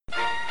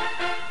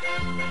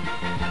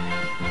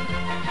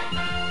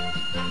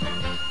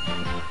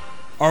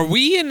Are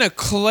we in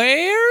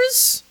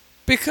Eclairs?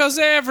 Because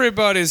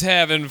everybody's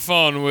having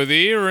fun with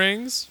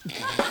earrings.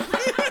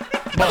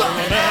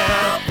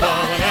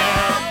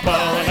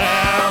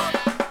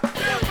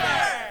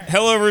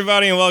 Hello,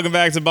 everybody, and welcome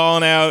back to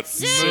Ballin' Out.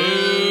 You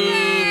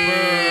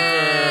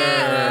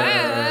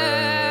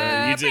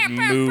did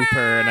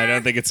Mooper, and I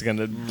don't think it's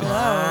gonna.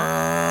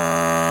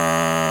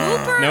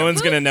 No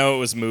one's gonna know it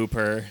was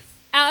Mooper.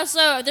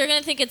 Also, they're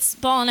gonna think it's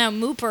Ballin' Out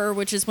Mooper,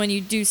 which is when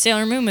you do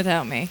Sailor Moon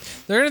without me.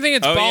 They're going to think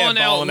it's Ballin'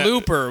 Out Ballin' Out.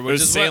 Looper, It which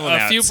was is Sailin' a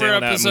Out, future Sailin'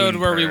 Out episode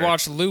where we Moonper.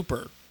 watch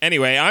Looper.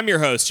 Anyway, I'm your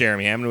host,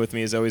 Jeremy Hammond. With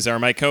me, as always, are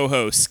my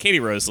co-hosts, Katie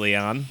Rose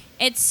Leon.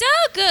 It's so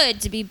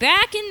good to be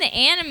back in the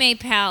anime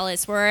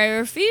palace where I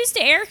refuse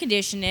to air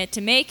condition it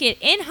to make it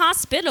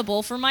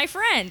inhospitable for my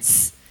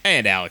friends.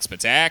 And Alex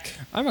Patak.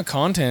 I'm a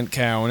content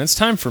cow, and it's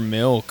time for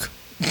milk.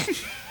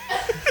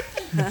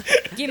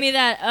 Give me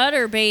that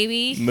udder,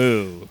 baby.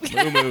 Moo.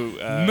 Moo, moo.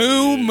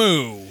 Moo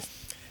moo.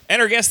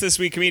 And our guest this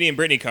week, comedian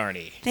Brittany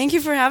Carney. Thank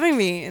you for having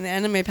me in the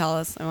Anime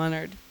Palace. I'm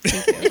honored.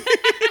 Thank you.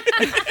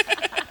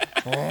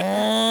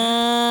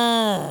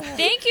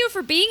 Thank you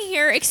for being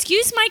here.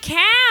 Excuse my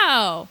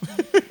cow.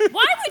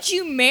 Why would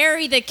you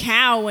marry the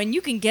cow when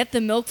you can get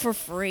the milk for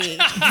free?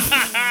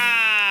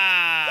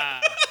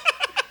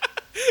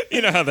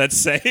 You know how that's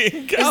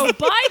saying. Oh,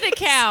 buy the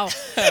cow.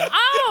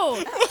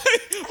 Oh,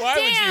 Why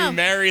would you damn.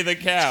 marry the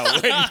cow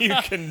when you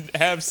can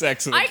have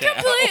sex with a I cow?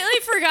 completely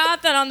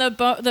forgot that on the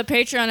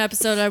Patreon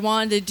episode, I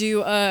wanted to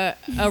do a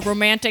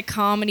romantic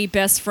comedy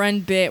best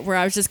friend bit where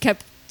I was just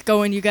kept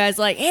going, you guys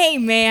like, hey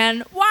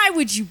man, why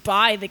would you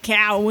buy the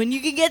cow when you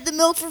can get the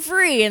milk for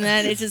free? And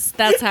then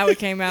that's how it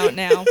came out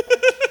now.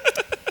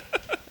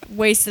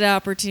 Wasted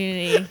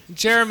opportunity.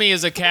 Jeremy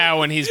is a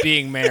cow when he's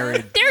being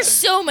married. There's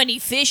so many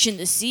fish in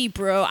the sea,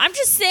 bro. I'm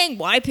just saying,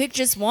 why pick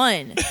just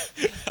one?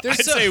 I'd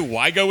say,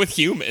 why go with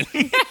human?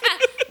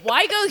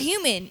 Why go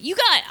human? You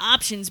got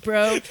options,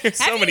 bro. There's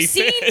so many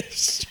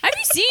fish. Have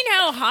you seen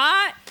how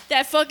hot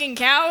that fucking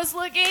cow is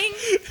looking?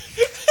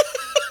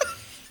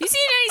 You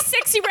seen any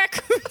sexy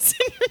raccoons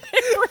in your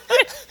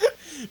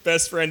neighborhood?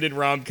 Best friend in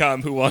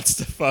rom-com who wants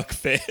to fuck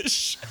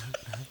fish.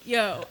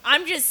 Yo,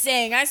 I'm just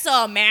saying, I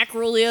saw a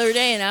mackerel the other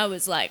day and I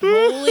was like,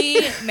 holy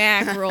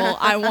mackerel,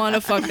 I want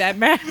to fuck that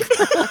mackerel.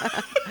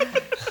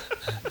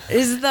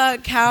 Is the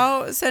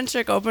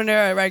cow-centric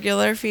opener a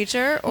regular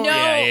feature? Or? No.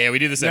 Yeah, we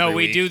do this every No,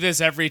 we week. do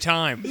this every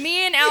time.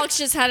 Me and Alex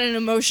just had an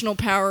emotional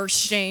power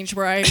exchange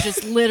where I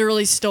just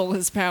literally stole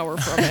his power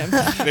from him.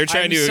 They're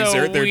trying I'm to so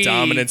exert their weak.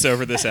 dominance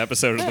over this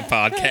episode of the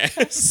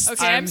podcast.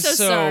 Okay, I'm so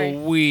sorry.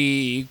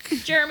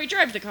 weak. Jeremy,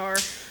 drive the car.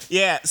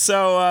 Yeah,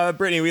 so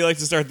Brittany, we like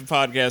to start the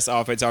podcast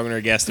off by talking to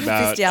our guest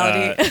about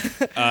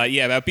Bestiality.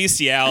 about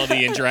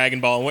bestiality and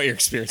Dragon Ball and what your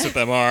experience with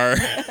them are.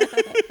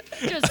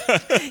 Just,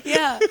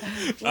 Yeah.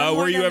 One Were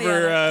more you than the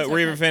ever other. were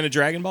you ever a fan of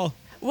Dragon Ball?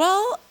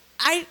 Well,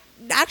 I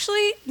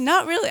actually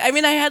not really. I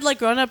mean, I had like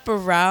grown up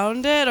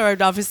around it, or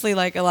obviously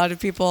like a lot of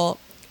people.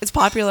 It's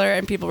popular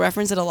and people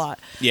reference it a lot.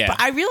 Yeah. But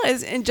I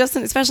realize,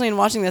 especially in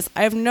watching this,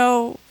 I have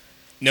no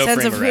sense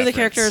frame of who the reference.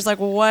 character is, like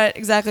what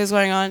exactly is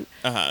going on.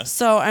 Uh-huh.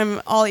 So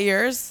I'm all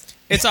ears.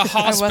 It's a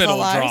hospital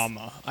alive.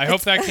 drama. I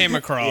hope that came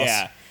across.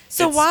 Yeah.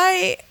 So It's-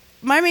 why?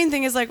 My main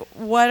thing is like,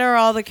 what are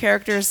all the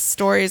characters'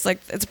 stories? Like,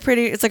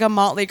 it's like a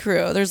motley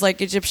crew. There's like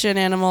Egyptian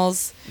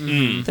animals.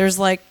 Mm-hmm. There's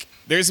like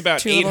There's about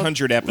Two little-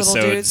 800 little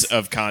episodes dudes.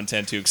 of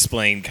content to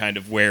explain kind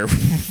of where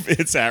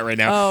it's at right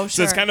now. Oh,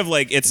 So it's sure. kind of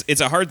like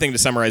it's a hard thing to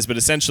summarize, but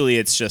essentially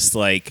it's just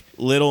like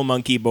little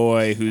monkey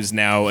boy who's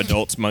now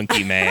adult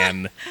monkey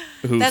man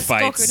who That's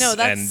fights Goku. No,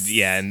 that's-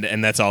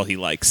 and that's all he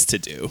likes to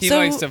do. He So-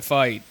 likes to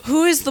fight.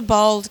 who is the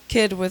bald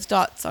kid with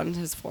dots on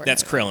his forehead?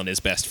 That's Krillin,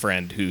 his best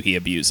friend, who he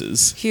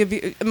abuses.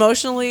 He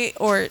emotionally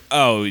or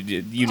Oh,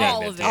 you name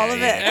All it. of it. Yeah, All of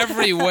yeah, it. yeah.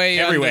 Every way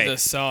Every under way. the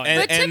sun.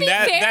 And, But to and be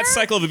that, fair, that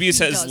cycle of abuse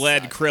he has does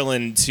led suck.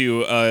 Krillin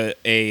to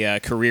a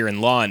career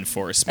in law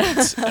enforcement,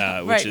 which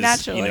Right, is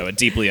naturally. a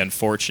deeply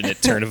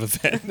unfortunate turn of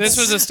events. This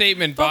was a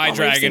statement by Football we've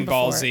Dragon seen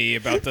Ball before. Z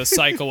about the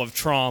cycle of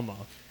trauma.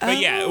 But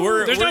yeah,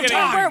 we're There's no getting,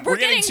 time. We're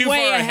getting getting too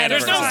way far ahead ahead of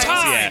There's no ourselves.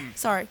 time.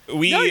 sorry. Yeah.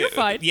 We, No, you're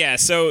fine. Yeah,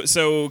 so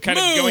kind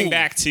of Moo. going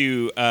back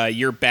to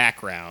your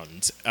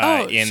background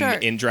Oh, in sure.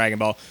 in Dragon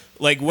Ball.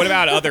 Like, what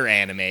about other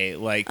anime?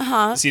 Like,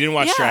 so you didn't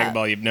watch Yeah. Dragon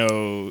Ball. You have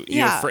no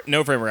Yeah.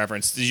 no frame of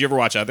reference. Did you ever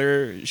watch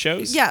other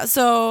shows? Yeah.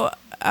 So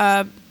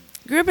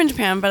grew up in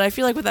Japan, but I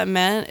feel like what that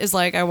meant is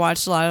like I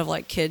watched a lot of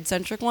like kid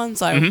centric ones.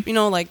 So Mm-hmm.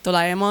 I, like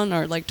Doraemon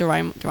or like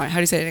Doraemon. How do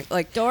you say it?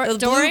 Like the blue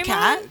Doraemon?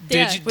 cat.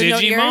 Yeah. With no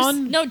ears?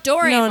 Digimon? No,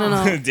 Doraemon.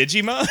 No.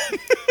 Digimon.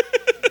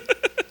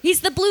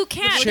 He's the blue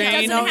cat that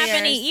chain? doesn't No have ears.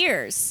 any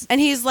ears.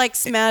 And he's like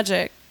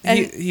magic. And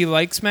He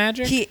likes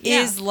magic? he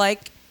Yeah. is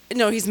like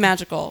he's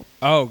magical.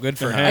 Oh, good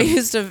for I him.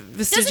 used to Doesn't he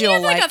vestigial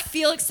have like a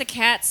Felix the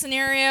Cat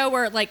scenario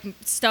where like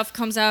stuff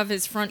comes out of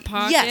his front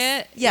pocket?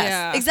 Yes,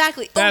 Yeah.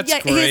 exactly. That's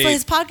great.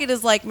 His pocket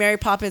is like Mary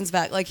Poppins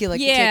back. Like he can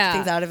Yeah. take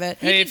things out of it.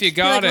 Hey, if you He,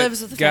 got like, it,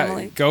 lives with the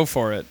family. go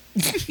for it.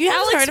 You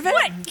haven't Alex, heard of it?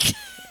 what?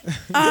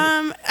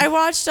 I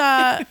watched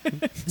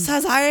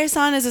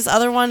Sazae-san is this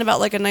other one about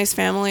like a nice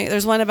family.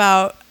 There's one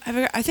about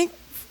I think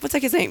what's that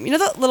kid's name? You know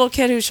that little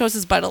kid who shows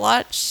his butt a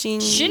lot?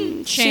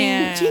 Shin-chan.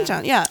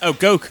 Shin-chan, yeah. Oh,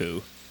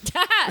 Goku.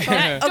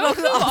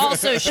 Goku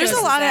also shows There's a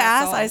his lot of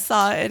ass all. I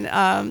saw in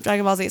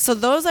Dragon Ball Z. So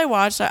those I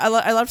watched. I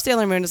loved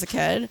Sailor Moon as a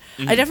kid.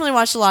 I definitely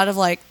watched a lot of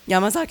like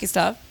Yamazaki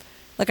stuff.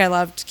 Like I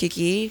loved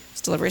Kiki's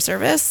Delivery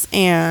Service,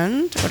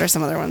 and what are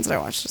some other ones that I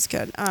watched as a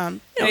kid?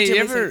 Hey,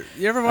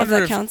 you ever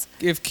wonder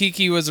if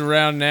Kiki was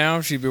around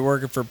now, she'd be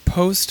working for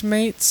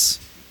Postmates?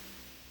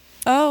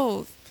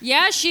 Oh,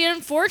 Yeah, she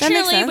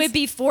unfortunately sense. would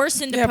be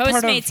forced into Yeah, part of-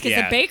 Postmates because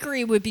Yeah. the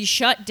bakery would be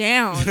shut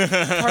down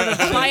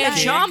by a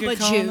Jamba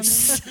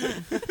Juice.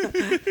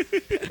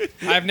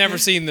 I've never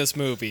seen this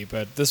movie,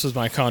 but this was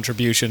my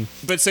contribution.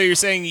 But so you're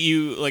saying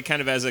you like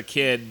kind of as a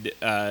kid,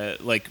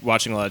 like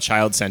watching a lot of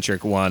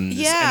child-centric ones,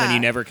 and Yeah. then you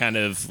never kind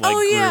of like oh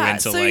grew yeah.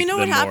 into So like you know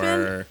the what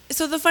happened? more.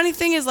 So the funny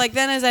thing is, like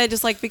then as I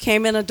just like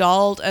became an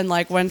adult and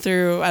like went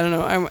through, I don't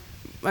know, I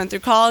went through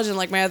college and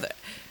like my other.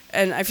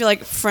 And I feel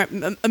like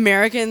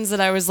Americans that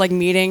I was like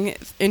meeting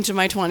into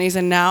my 20s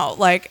and now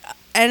like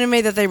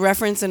anime that they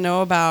reference and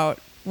know about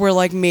were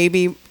like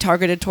maybe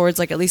targeted towards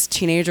like at least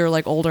teenager,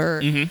 like older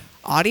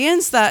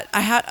audience that I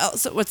had.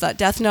 So what's that?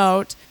 Death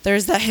Note.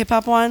 There's that hip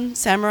hop one,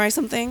 Samurai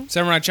something.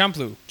 Samurai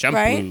Champloo. Jump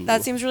Right? Blue.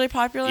 That seems really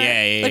popular.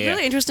 Yeah, Like yeah.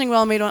 really interesting,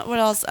 well made one. What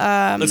else?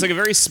 It's like a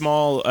very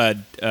small,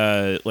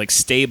 like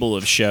stable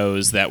of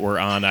shows that were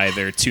on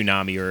either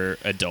Toonami or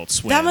Adult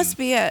Swim. that must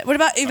be it. What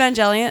about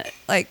Evangelion?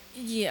 Like,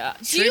 Yeah.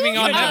 Do Streaming you,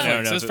 on I Netflix.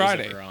 don't know This if it was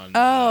Friday. ever on.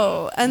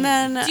 oh, and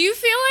then Do you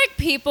feel like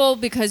people,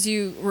 because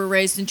you were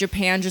raised in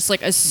Japan, just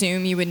like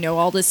assume you would know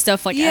all this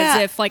stuff, like Yeah.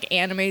 as if like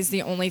anime is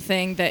the only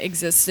thing that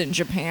exists in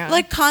Japan?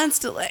 like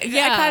constantly. I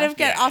Yeah. kind of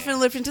get often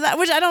looped into that,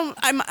 which I don't.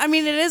 I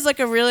mean, it is like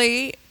a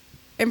really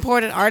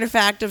important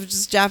artifact of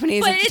just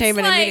Japanese but it's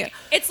entertainment and media. like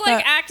it's like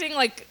But- acting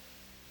like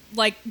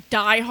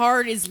Die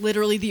Hard is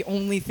literally the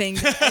only thing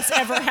that has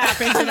ever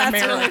happened in That's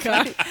really America.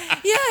 funny.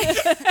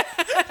 Yeah.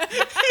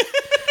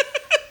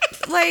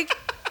 Like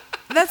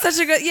that's such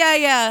a good.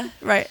 Yeah.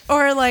 Right.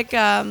 Or like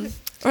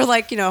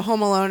you know,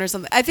 Home Alone or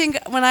something. I think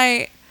when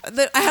I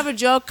have a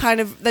joke kind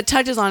of that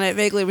touches on it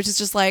vaguely, which is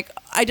just like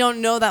I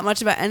don't know that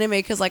much about anime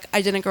because like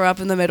I didn't grow up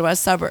in the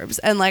Midwest suburbs,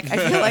 and like I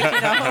feel like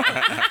you know.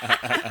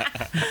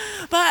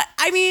 But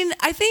I mean,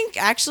 I think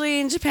actually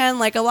in Japan,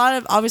 like a lot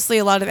of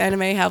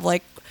anime have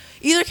like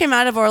either came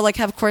out of or like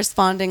have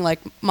corresponding like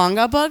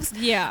manga books.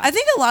 Yeah. I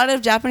think a lot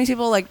of Japanese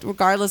people, like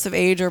regardless of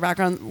age or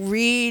background,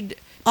 read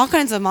all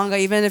kinds of manga,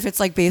 even if it's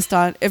like based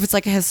on if it's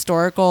like a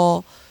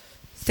historical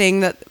thing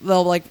that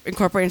they'll like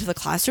incorporate into the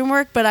classroom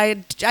work. But I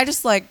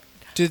just like.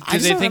 Do I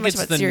just they don't know think much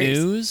it's about the series.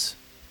 news?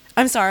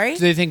 I'm sorry. Do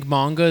they think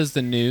manga is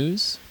the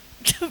news?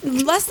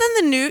 Less than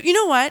the news. You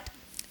know what?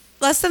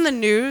 Less than the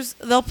news.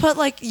 They'll put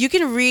like you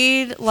can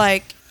read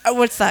like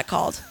what's that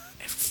called?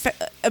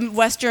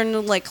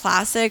 Western like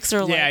classics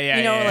or like Yeah,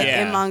 you know yeah, like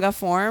yeah. in manga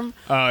form.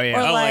 Oh yeah. Or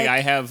Oh, like like-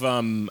 I have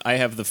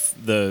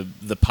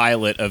the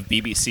pilot of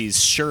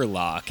BBC's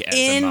Sherlock as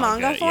In a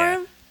manga yeah.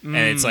 form? And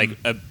it's like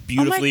a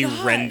beautifully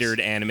gosh. rendered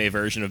anime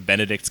version of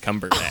Benedict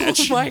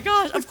Cumberbatch. Oh my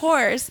gosh! Of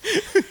course.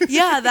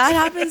 Yeah, that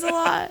happens a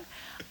lot.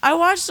 I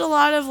watched a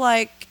lot of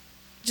like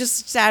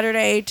just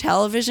Saturday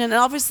television, and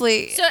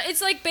obviously So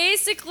it's like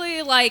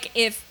basically like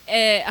if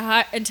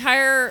an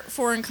entire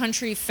foreign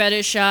country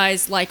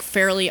fetishized like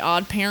Fairly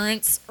Odd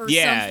Parents or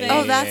Yeah, something.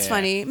 Oh, that's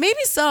funny.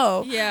 Maybe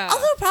so. Yeah.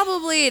 Although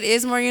probably it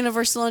is more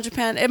universal in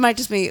Japan. It might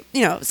just be,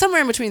 you know, somewhere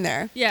in between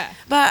there. Yeah.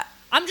 But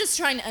I'm just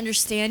trying to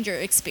understand your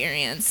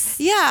experience.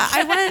 yeah,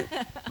 I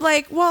went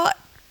like, well,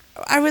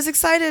 I was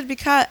excited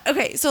because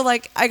okay, so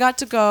like I got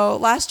to go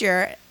last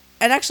year,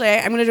 and actually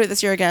I'm going to do it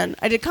this year again.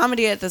 I did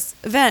comedy at this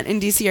event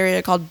in DC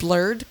area called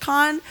Blurred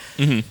Con.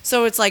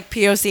 So it's like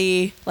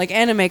POC, like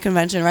anime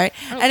convention, right?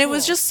 Oh, and it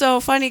was cool. just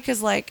so funny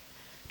because like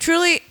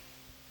truly,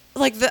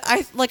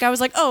 like I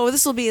was like, oh,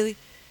 this will be,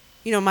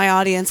 you know, my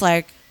audience.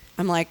 Like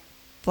I'm like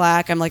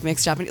black, I'm like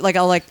mixed Japanese. Like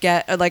I'll like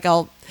get like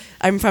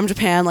I'm from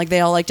Japan, like they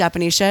all like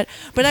Japanese shit.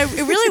 But it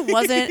really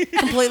wasn't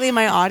completely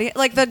my audience.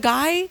 Like the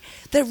guy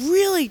that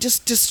really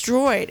just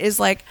destroyed is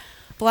like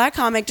black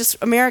comic, just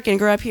American,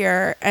 grew up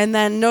here, and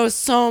then knows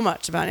so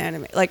much about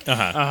anime. Like,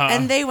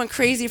 and they went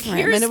crazy for him,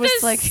 Here's and it was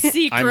the like,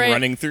 secret I'm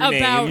running through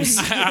about names.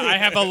 I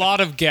have a lot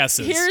of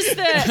guesses. Here's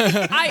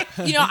the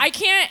I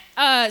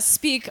can't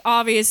speak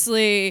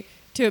obviously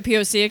to a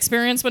POC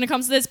experience when it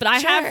comes to this, but I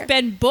Sure. have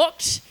been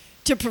booked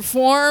to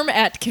perform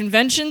at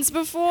conventions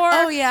before.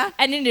 Oh, yeah?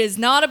 And it is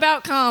not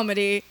about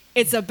comedy.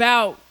 It's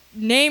about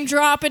name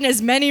dropping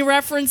as many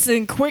references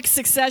in quick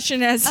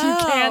succession as you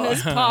can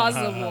as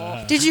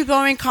possible. did you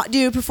go in? Do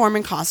you perform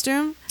in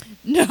costume?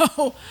 No,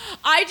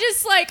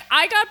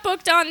 I got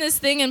booked on this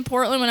thing in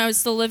Portland when I was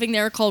still living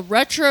there called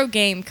Retro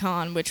Game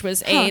Con, which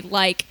was a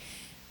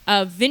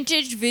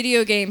vintage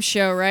video game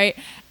show, right?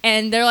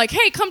 And they're like,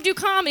 hey, come do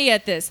comedy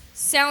at this.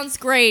 Sounds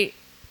great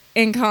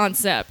in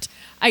concept.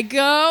 I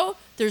go,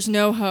 there's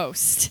no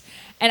host.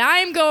 And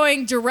I'm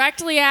going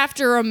directly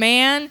after a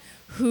man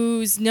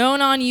who's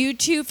known on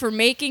YouTube for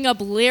making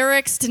up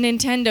lyrics to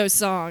Nintendo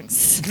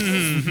songs.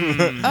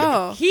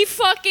 Oh, He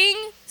fucking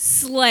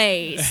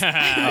slays.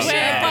 Yeah,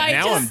 Whereby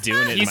now just- I'm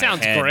doing it. He in my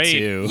sounds head, great.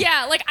 Too.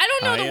 Yeah, like I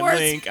don't know I the am words.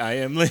 Link. I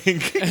am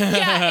Link.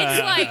 Yeah,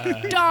 it's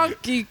like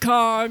Donkey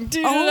Kong.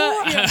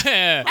 Oh.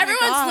 Yeah. Everyone's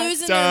God.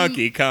 losing their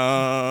Donkey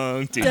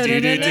Kong.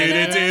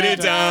 Do-do-do-do-do-do-do,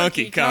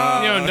 Donkey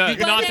Kong. Not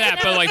that,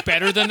 but like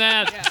better than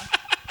that.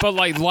 But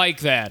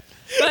like that.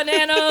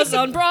 bananas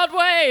on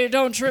Broadway.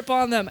 Don't trip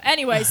on them.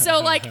 Anyway,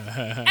 so like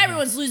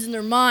everyone's losing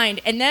their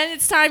mind, and then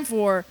it's time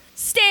for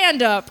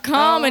stand-up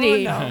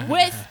comedy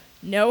with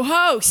no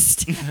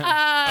host.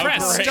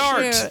 Press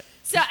start. Shoot.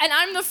 So, and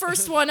I'm the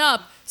first one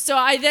up. So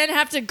I then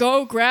have to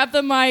go grab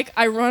the mic.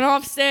 I run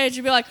off stage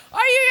and be like, "Are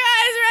you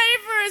guys ready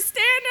for a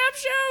stand-up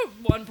show?"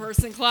 One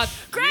person claps.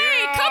 Great,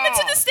 Yeah. coming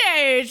to the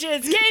stage.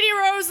 It's Katie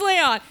Rose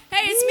Leon.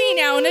 Hey, it's me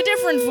now in a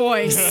different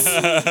voice.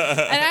 And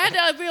I had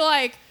to be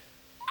like,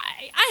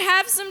 I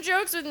have some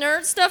jokes with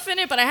nerd stuff in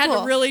it, but I had to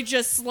Cool. really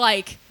just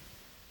like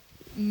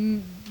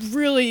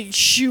really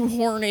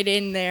shoehorn it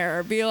in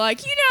there. Be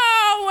like, you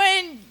know,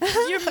 when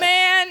your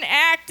man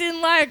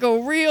acting like a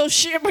real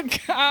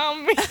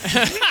shibagami.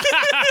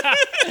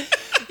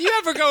 You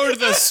ever go to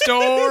the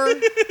store,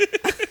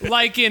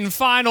 like in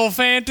Final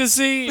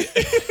Fantasy? You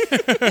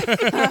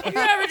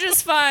ever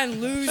just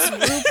find loose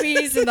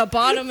rupees in the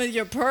bottom of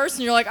your purse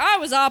and you're like, I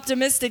was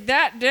optimistic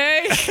that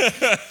day.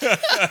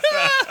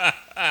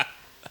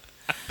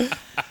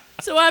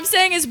 So what I'm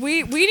saying is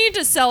we need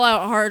to sell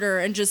out harder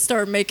and just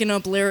start making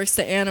up lyrics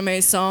to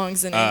anime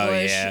songs in Oh,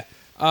 English.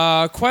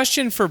 yeah.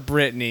 Question for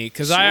Brittany,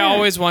 because I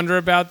always wonder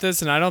about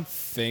this, and I don't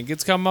think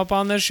it's come up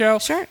on this show.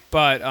 Sure.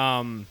 But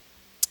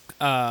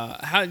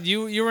how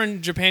you were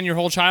in Japan your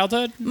whole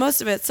childhood? Most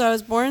of it. So I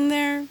was born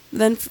there,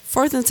 then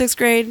 4th and 6th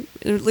grade,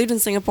 lived in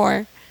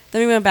Singapore.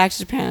 Then we went back to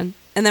Japan.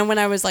 And then when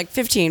I was like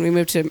 15, we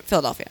moved to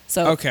Philadelphia.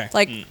 So Okay.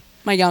 like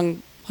my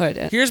young hood.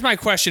 Here's my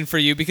question for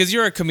you, because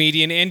you're a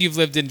comedian and you've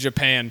lived in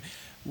Japan.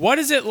 What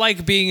is it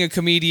like being a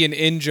comedian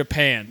in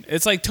Japan?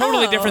 It's like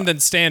totally Oh. different than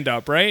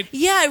stand-up, right?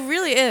 Yeah, it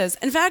really is.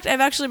 In fact,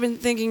 I've actually been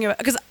thinking about,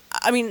 because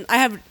I mean, I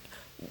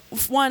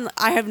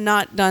have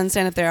not done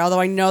stand up there, although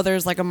I know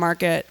there's like a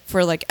market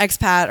for like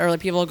expat or like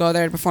people who go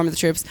there to perform with the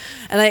troops.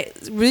 And I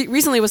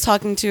recently was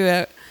talking to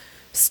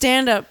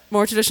a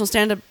more traditional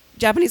stand up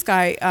Japanese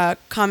guy,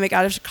 comic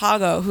out of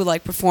Chicago who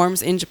like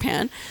performs in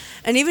Japan.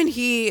 And even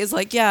he is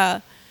like, yeah,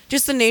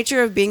 just the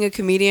nature of being a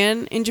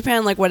comedian in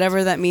Japan, like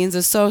whatever that means,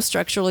 is so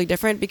structurally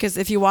different, because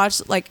if you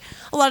watch like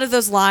a lot of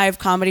those live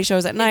comedy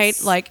shows at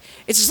night, like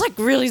it's just like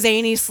really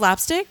zany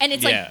slapstick. And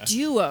it's Yeah. like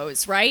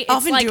duos, right?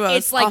 Often it's like, duos,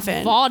 It's like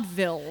often.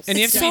 vaudevilles. And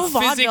you have It's to so be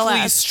physically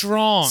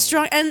vaudeville-esque.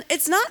 strong. And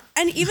it's not,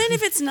 and even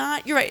if it's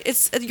not, you're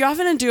right, you're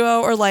often a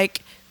duo or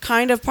like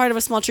kind of part of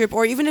a small troupe,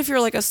 or even if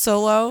you're like a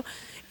solo,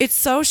 it's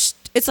so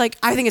it's like,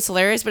 I think it's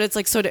hilarious, but it's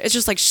like it's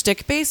just like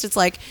shtick based. It's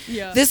like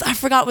this, I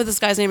forgot what this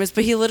guy's name is,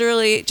 but he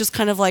literally just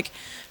kind of like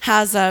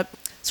has a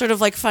sort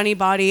of like funny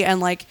body and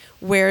like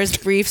wears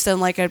briefs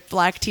and like a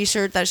black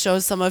t-shirt that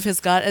shows some of his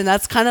gut, and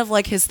that's kind of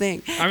like his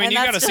thing. I mean, And you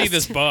got to that's see just-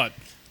 this butt.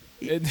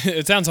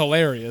 It sounds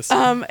hilarious.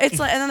 It's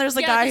like, and then there's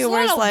the guy there's who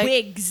wears a lot of like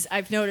wigs,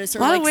 I've noticed, or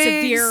lot like of wigs,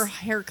 severe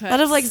haircuts. a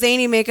lot of like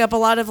zany makeup, a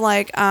lot of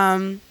like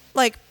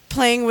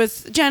playing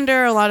with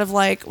gender, a lot of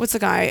like, what's the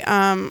guy?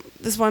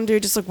 This one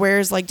dude just like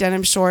wears like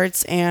denim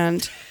shorts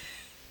and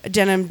a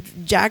denim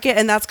jacket,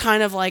 and that's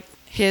kind of like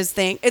his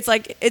thing. It's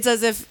like, it's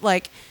as if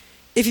like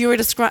if you were to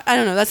describe, I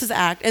don't know, that's his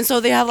act. And so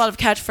they have a lot of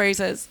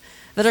catchphrases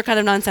that are kind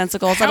of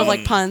nonsensical, a lot of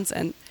like puns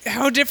and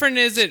How different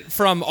is it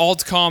from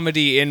alt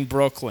comedy in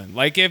Brooklyn?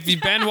 Like if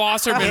Ben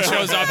Wasserman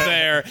shows up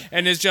there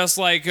and is just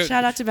like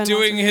Shout out to Ben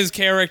doing Wasserman. his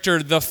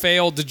character, the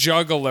failed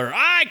juggler.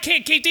 I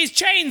can't keep these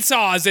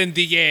chainsaws in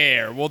the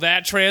air. Will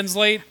that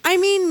translate? I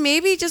mean,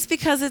 maybe just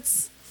because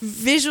it's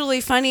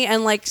visually funny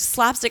and like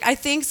slapstick. I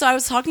think so. I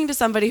was talking to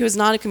somebody who's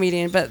not a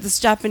comedian, but this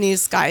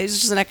Japanese guy, he's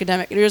just an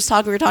academic, and we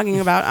were talking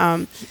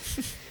about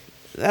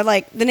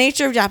like the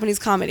nature of Japanese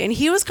comedy, and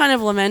he was kind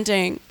of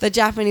lamenting that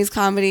Japanese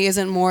comedy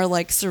isn't more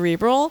like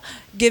cerebral,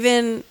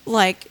 given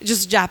like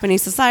just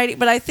Japanese society.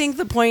 But I think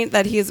the point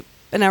that he's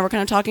and I were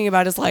kind of talking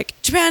about is like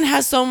Japan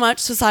has so much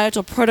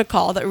societal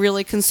protocol that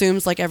really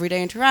consumes like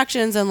everyday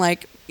interactions and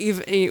like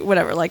even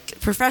whatever, like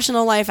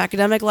professional life,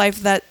 academic life,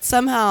 that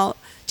somehow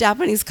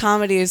Japanese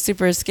comedy is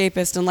super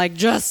escapist and like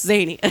just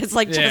zany. It's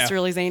like Yeah. just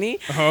really zany.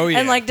 Oh, yeah.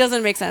 And like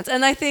doesn't make sense.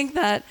 And I think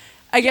that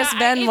I guess Yeah,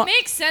 Ben it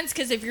makes sense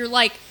because if you're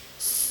like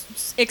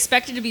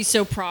expected to be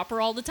so proper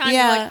all the time,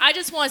 Yeah. you're like, I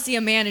just want to see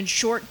a man in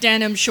short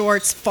denim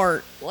shorts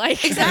fart.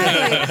 Like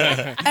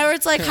exactly. Or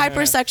it's like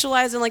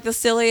hypersexualized in like the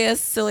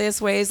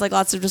silliest ways, like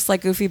lots of just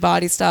like goofy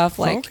body stuff.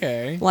 Like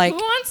Okay. like Who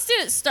wants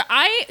to start?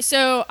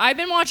 I've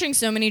been watching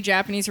so many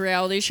Japanese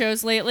reality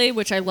shows lately,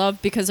 which I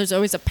love because there's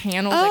always a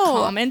panel that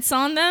Oh. comments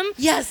on them.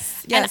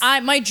 yes.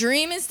 And my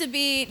dream is to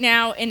be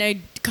now in a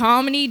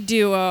comedy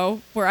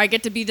duo where I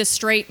get to be the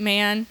straight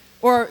man,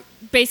 or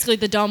basically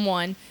the dumb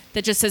one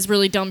that just says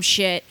really dumb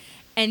shit.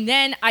 And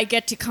then I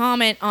get to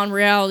comment on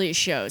reality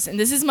shows. And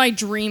this is my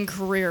dream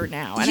career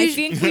now. And I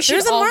think we should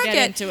there's a all market.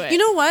 get into it. You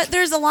know what?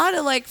 There's a lot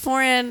of like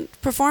foreign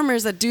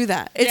performers that do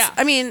that. It's Yeah.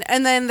 I mean,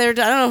 and then I don't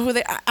know who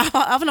they. I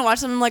often watch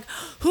them. I'm like,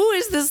 who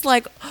is this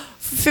like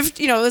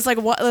 50, this like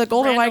like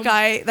older white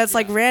guy that's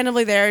like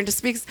randomly there and just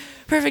speaks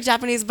perfect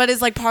Japanese, but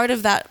is like part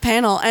of that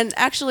panel. And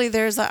actually,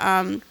 there's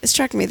it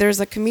struck me, there's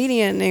a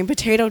comedian named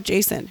Potato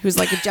Jason who's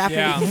like a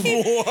Japanese. Yeah. Do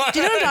you know what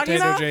I'm talking Potato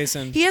about?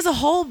 Jason. He has a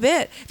whole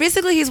bit.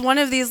 Basically, he's one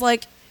of these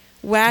like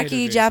wacky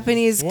Jason.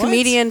 Japanese What?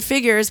 comedian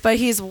figures, but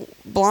he's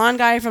blonde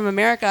guy from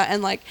America,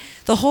 and like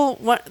the whole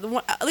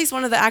at least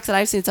one of the acts that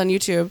I've seen, it's on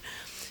YouTube.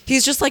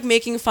 He's just like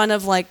making fun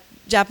of like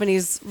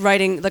Japanese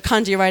writing, the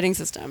kanji writing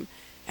system.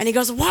 And he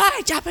goes,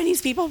 "Why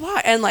Japanese people?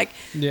 Why?" And like,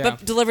 Yeah.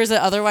 but delivers it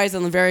otherwise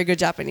in very good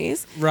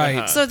Japanese.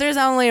 Right. So there's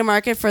not only a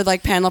market for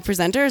like panel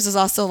presenters. There's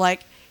also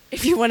like,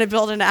 if you want to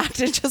build an act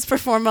and just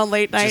perform on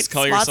late night Just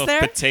call spots yourself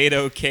there.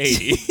 Potato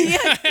Katie.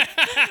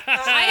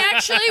 I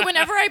actually,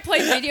 whenever I play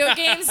video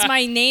games,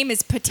 my name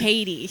is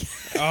Potato.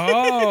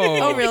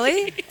 Oh,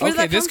 really? Where did Okay,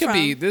 that this come could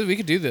be. from? We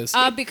could do this.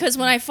 Because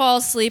when I fall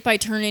asleep, I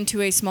turn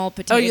into a small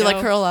potato. Oh, you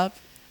like curl up?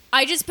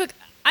 I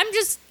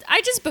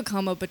just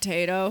become a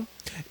potato,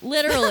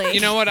 literally. You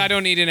know what? I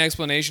don't need an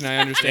explanation. I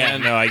Yeah,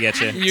 understand. no, I get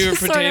you. You're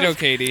Sort Potato of.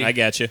 Katie. I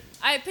get you.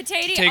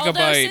 Potato. Take a Although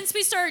bite. since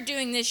we started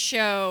doing this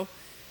show,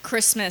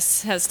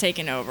 Christmas has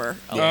taken over.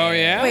 Oh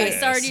yeah. Wait. I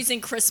started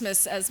using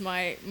Christmas as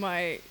my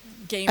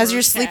game. As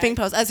your sleeping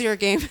pose, as your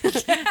game,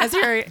 as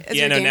your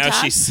Yeah, no, game now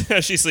tag?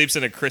 she sleeps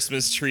in a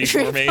Christmas tree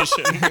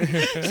formation.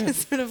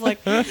 sort of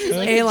like like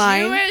a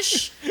line.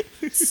 Jewish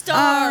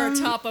star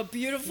atop a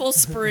beautiful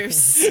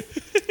spruce.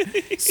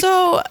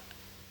 So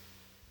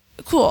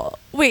cool.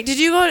 Wait, did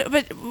you go?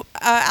 But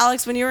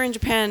Alex, when you were in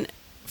Japan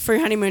for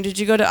your honeymoon, did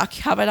you go to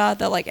Akihabara,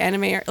 the like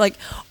anime,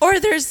 or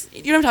there's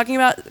you know what I'm talking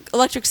about,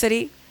 Electric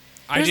City?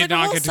 I There's did like not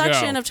a whole get to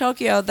section go. of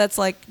Tokyo that's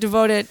like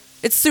devoted.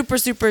 It's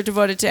super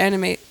devoted to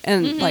anime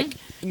and like. No,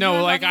 You know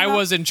what like I'm I talking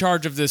was in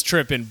charge of this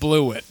trip and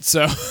blew it.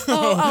 So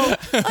Oh,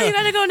 you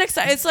gotta go next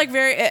time. It's like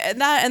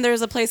and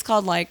there's a place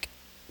called like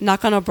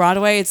Nakano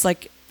Broadway. It's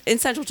like in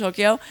central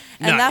Tokyo,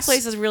 and that Nice.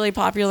 place is really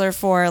popular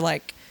for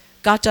like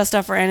gacha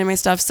stuff or anime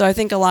stuff. So I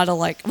think a lot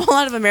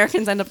of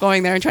Americans end up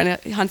going there and trying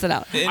to hunt it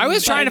out. I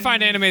was trying to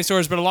find anime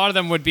stores, but a lot of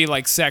them would be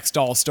like sex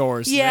doll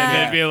stores. Yeah.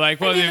 And they'd be like,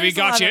 "Well, I mean, we there's a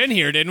got lot you of- in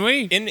here, didn't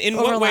we?" In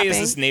what way is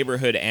Overlapping. this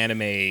neighborhood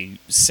anime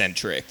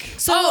centric?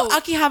 So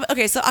Akihabara.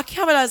 Okay, so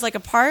Akihabara is like a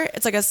part.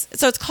 It's like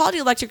so it's called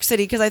Electric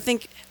City because I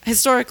think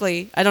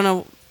historically, I don't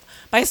know.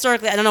 By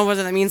historically, I don't know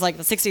whether that means like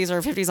the 60s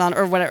or 50s on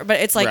or whatever. But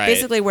it's like Right.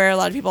 basically where a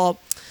lot of people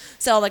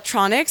sell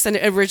electronics and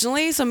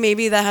originally, so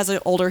maybe that has an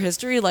older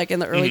history, like in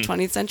the early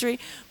 20th century.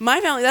 My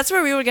family, that's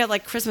where we would get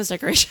like Christmas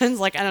decorations.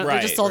 Like I don't know,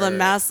 we just Right, sold them right.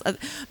 mass.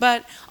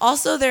 But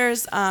also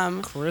there's just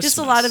a Christmas.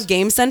 lot of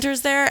game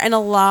centers there and a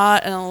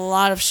lot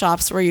of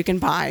shops where you can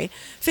buy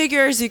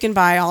figures, you can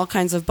buy all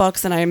kinds of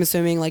books, and I'm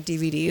assuming like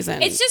DVDs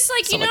and. It's just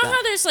like, you stuff know like that.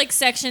 how there's like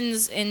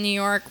sections in New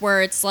York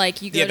where it's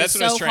like you go Yeah, to that's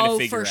what I was trying to Soho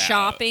figure for out.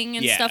 shopping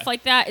and Yeah. stuff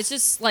like that. It's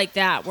just like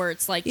that where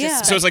it's like Yeah.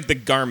 just So it's like the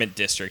garment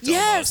district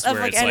Yes, almost, of,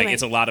 where like, it's like anime.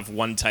 it's a lot of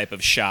one type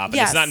of shop, and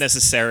Yes. it's not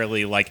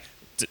necessarily like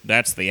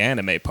that's the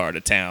anime part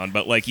of town,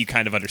 but like you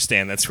kind of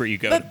understand that's where you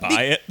go But to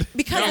buy it.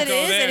 because Don't it go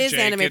is, there, it is Jake.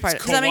 the anime It's part.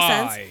 Does that make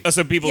sense? kawaii. Oh,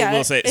 so people Yeah,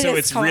 will say it so. is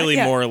It's kawaii, really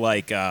yeah. more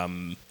like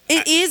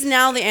It is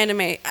now the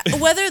anime.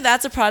 Whether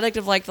that's a product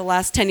of like the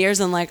last 10 years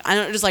and like I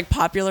don't know, just like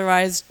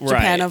popularized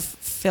Japan Right. of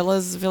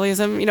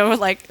philism, you know,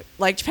 like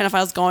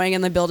Japanophiles going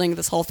and then building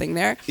this whole thing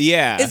there.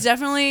 yeah. It's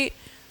definitely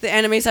the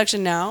anime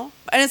section now,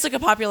 and it's like a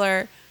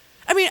popular.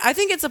 I mean, I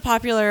think it's a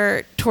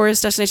popular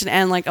tourist destination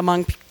and like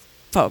among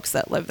folks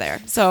that live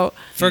there. So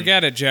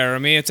Forget it,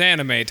 Jeremy. It's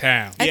anime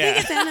town. I Yeah. think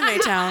it's anime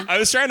town, I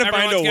was trying to find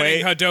Everyone's a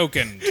way. getting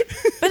Hadoken.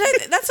 but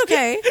that's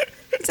okay.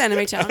 It's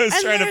anime town. I was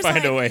And trying to there's,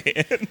 find a like, way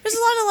in. There's a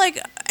lot of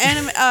like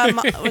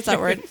anime. What's that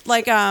word?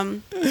 Like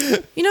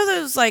you know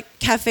those like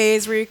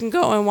cafes where you can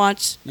go and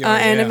watch Yeah,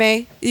 yeah.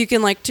 anime. You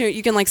can like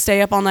you can like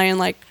stay up all night and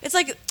like it's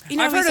like you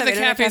know I've we heard of have the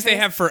internet cafes they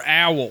have for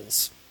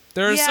owls.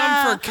 There are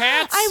Yeah. some for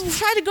cats. I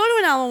tried to go to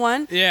an owl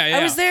one. Yeah, I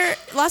yeah. was there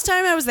last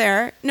time I was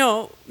there.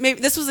 No,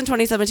 maybe this was in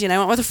 2017. I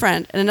went with a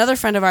friend, and another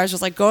friend of ours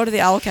was like, "Go to the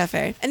owl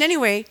cafe." And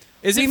anyway,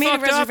 Is we it made a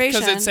fucked up?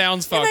 reservation. 'Cause it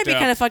sounds It might fucked be up.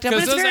 kind of fucked up, but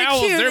 'Cause it's those very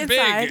owls, cute they're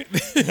inside.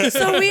 big.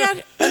 So we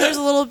had, and there's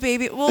a little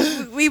baby.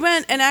 Well, we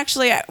went and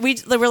actually we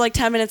were like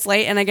 10 minutes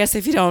late, and I guess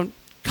if you don't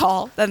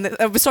call, then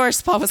the store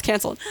spot was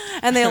canceled,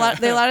 and they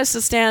allowed us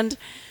to stand.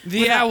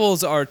 The without-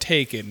 owls are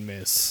taken,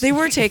 miss. They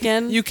were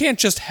taken, You can't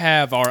just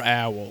have our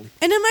owl.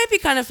 and it might be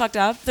kind of fucked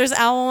up. There's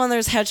owl one,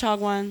 there's hedgehog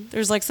one,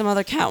 there's like some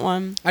other cat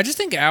one. I just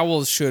think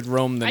owls should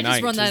roam the I just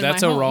night. run that Is in that my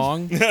so home.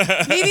 wrong?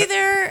 Maybe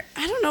they're.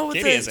 I don't know what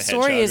Katie the has a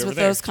story hedgehog is over with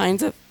there. those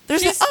kinds of.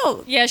 There's She's-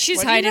 yeah, she's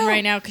what do you hiding know?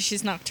 right now because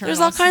she's nocturnal.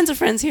 There's all kinds of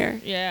friends here.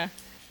 Yeah.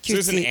 So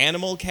there's an Cutesy.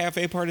 animal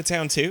cafe part of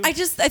town too. I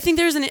think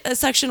there's a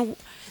section.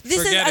 This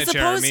Forget is it, as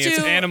opposed Jeremy. to.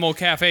 It's Animal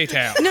Cafe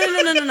Town.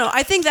 No.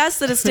 I think that's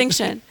the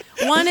distinction.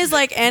 One is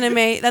like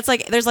anime. That's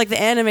like there's like the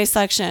anime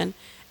section,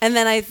 and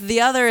then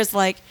the other is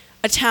like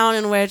a town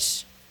in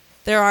which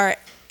there are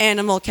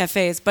animal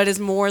cafes, but is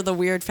more the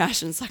weird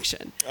fashion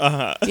section.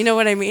 You know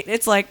what I mean?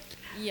 It's like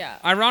Yeah.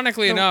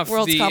 Ironically The enough,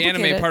 world's the anime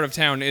complicated. part of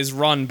town is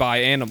run by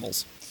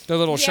animals. They're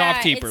little Yeah,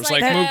 shopkeepers, it's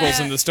like like Moogles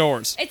a- in the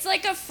stores. It's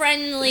like a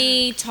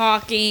friendly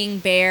talking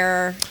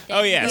bear.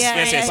 Oh yes, Yeah,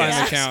 yes, yes, yeah, yes, yeah.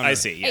 yes. Counter. I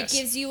see. It Yes.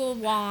 gives you a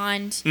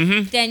wand.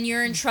 Mm-hmm. Then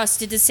you're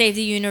entrusted to save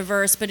the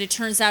universe, but it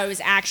turns out it was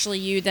actually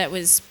you that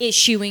was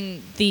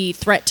issuing the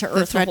threat to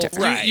Earth. threat the to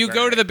whole time. Right, You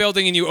go right. to the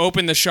building and you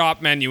open the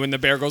shop menu, and the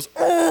bear goes,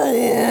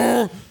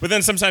 But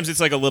then sometimes it's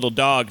like a little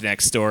dog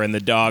next door, and the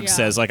dog Yeah.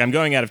 says, like, I'm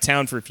going out of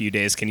town for a few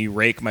days. Can you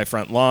rake my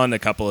front lawn a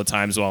couple of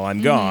times while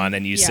I'm gone?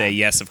 And you Yeah. say,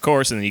 yes, of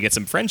course. And then you get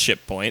some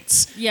friendship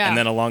points. Yeah. And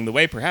then along the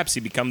way, perhaps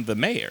you become the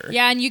mayor.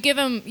 Yeah, and you give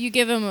him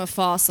a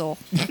fossil.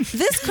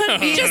 This could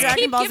be a Just Dragon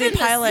keep Ball Z giving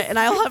this- pilot, and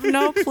I'll have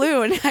no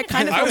clue. And I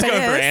kind of I hope was it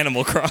going for is.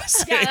 Animal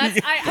Crossing. Yeah,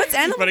 that's What's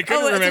Animal? But I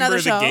couldn't oh, it's remember another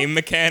the show. game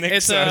mechanics,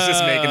 It's so I was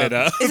just making it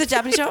up. Is it a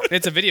Japanese show?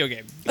 it's a video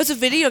game. It's a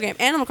video game.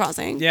 Animal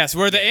Crossing. Yes,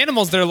 where the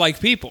animals, they're like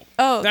people.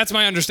 Oh. That's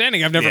my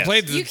understanding. I've never Yes.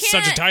 played You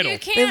such a can't- title. You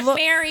can't look-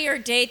 marry or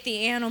date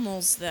the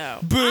animals, though.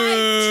 Boo!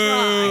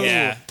 I've tried.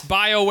 Yeah.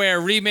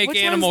 BioWare remake Which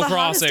Animal one's the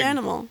Crossing. hottest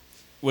animal?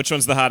 Which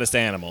one's the hottest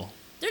animal?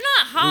 They're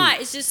not hot.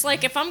 It's just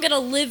like if I'm gonna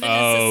live in a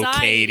Oh,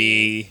 society.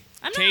 Katie.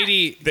 I'm not,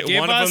 Katie, give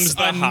One of us them's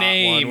the a hot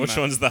name. one. Which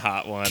one's the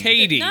hot one?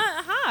 Katie.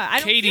 Not hot. I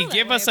don't Katie, feel that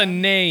give way us a about-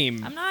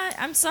 name.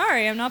 I'm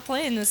sorry. I'm not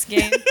playing this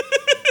game.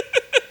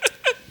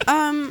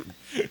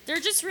 They're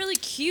just really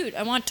cute.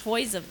 I want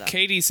toys of them.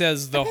 Katie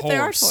says the bet there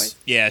are horse. toys.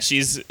 Yeah,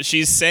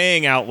 she's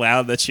saying out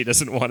loud that she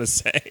doesn't want to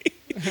say,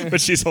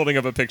 but she's holding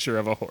up a picture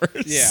of a horse.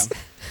 Yeah.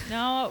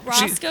 No,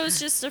 Roscoe's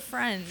just a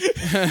friend.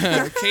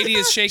 Katie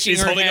is shaking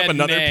She's her holding head up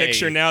another nay.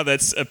 picture now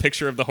that's a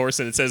picture of the horse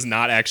and it says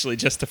not actually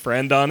just a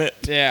friend on it.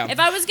 Yeah. If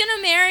I was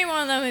gonna marry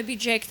one of them, it'd be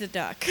Jake the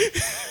Duck.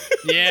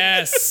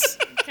 Yes.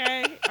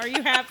 Okay, are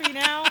you happy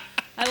now?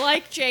 I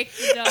like Jake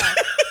the Duck.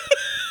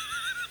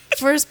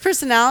 For his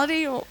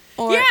personality, or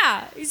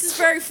Yeah, he's just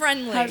very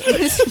friendly. what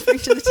does he bring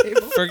to the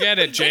table? Forget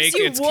it, Jake.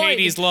 you It's wood.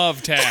 Katie's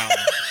Love Town.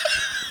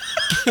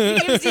 He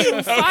gives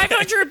you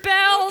 500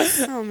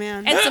 bells Oh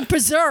man. and some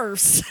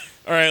preserves.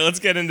 All right, let's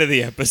get into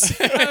the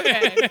episode.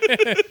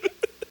 Okay.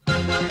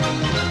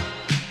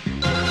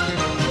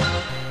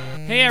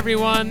 Hey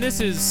everyone, this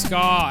is Ska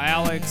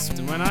Alex.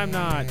 When I'm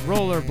not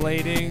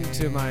rollerblading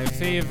to my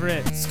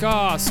favorite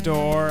ska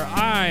store,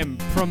 I'm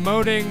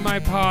promoting my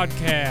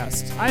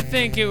podcast. I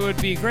think it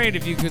would be great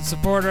if you could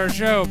support our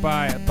show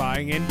by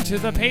buying into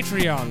the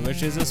Patreon,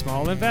 which is a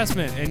small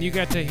investment, and you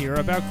get to hear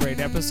about great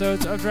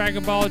episodes of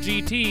Dragon Ball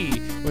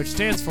GT, which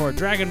stands for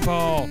Dragon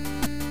Ball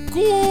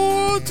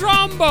Cool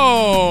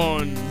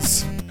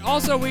Trombones.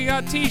 Also, we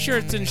got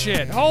t-shirts and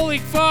shit. Holy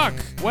fuck.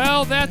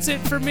 Well, that's it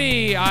for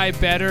me. I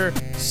better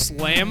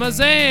slam a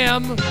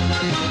zam.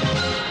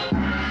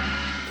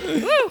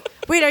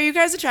 Wait, are you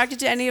guys attracted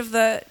to any of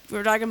the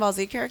Dragon Ball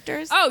Z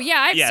characters? Oh yeah,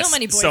 I have Yes, so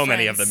many boyfriends. so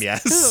many of them.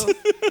 Yes. Ooh.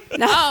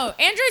 No. Oh,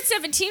 Android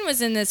 17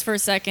 was in this for a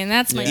second.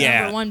 That's my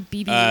Yeah. number one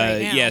BB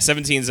right now. Yeah,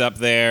 17's up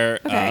there.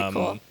 Okay,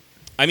 cool.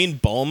 I mean,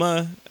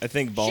 Bulma. I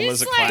think Bulma's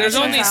She's a like- classic. There's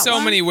That's only that so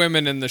one. many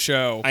women in the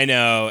show. I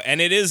know, and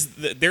it is.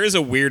 There is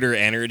a weirder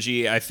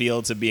energy I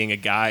feel to being a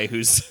guy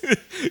who's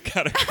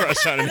got a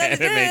crush on an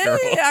anime girl.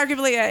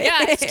 Arguably, Yeah,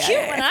 it's cute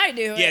when I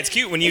do it. Yeah, it's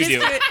cute when you It is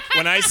do it. cute.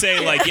 When I say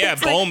like, yeah,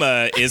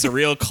 Bulma is a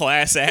real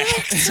class act.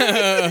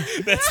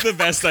 That's the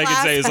best I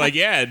can say. Is like,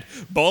 yeah,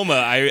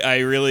 Bulma.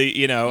 I really,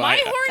 you know, My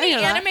I horny I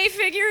know that. anime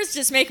figures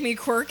just make me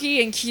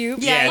quirky and cute.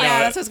 Yeah, Yeah, no,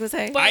 that's what I was gonna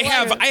say. But-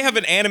 I have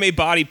an anime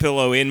body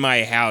pillow in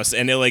my house,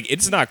 and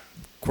it's not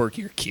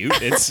quirky or cute.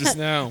 It's just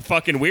No.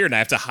 fucking weird, and I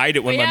have to hide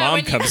it when But my yeah, mom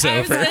when you- comes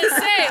I was over. gonna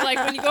say, like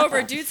when you go over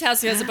a dude's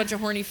house who has a bunch of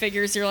horny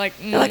figures, you're like,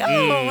 You're like,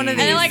 oh, one of and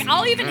these. then, like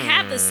I'll even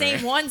have the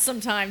same one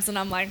sometimes, and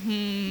I'm like,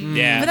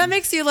 Yeah, But that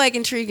makes you like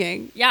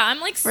intriguing. yeah, I'm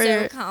like so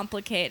Weird.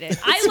 complicated.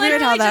 I It's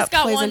weird how literally that just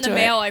got plays one in the into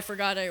it. mail. I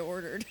forgot I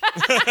ordered.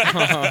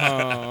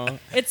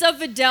 It's a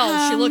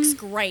Videl. She looks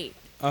great.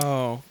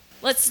 Oh.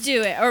 Let's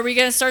do it. Are we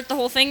gonna start the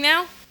whole thing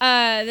now?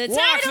 The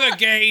Lock title. the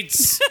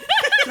gates.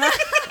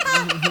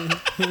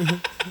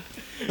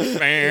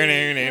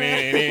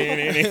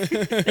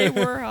 They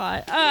were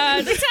hot. The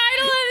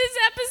title of this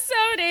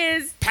episode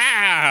is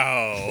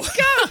Pow!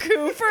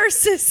 Goku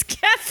versus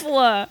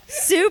Kefla.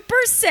 Super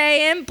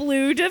Saiyan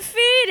Blue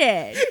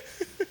defeated.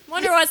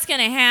 Wonder what's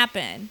gonna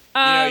happen.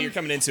 You're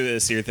coming into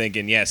this, you're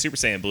thinking, yeah, Super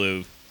Saiyan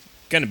Blue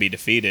gonna be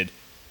defeated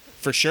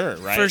for sure,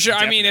 right? For sure.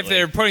 I mean, if Definitely.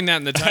 they're putting that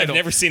in the I've title.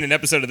 never seen an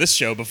episode of this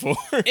show before.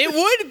 It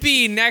would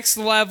be next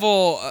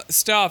level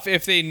stuff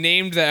if they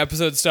named the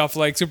episode stuff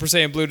like Super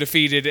Saiyan Blue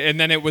defeated and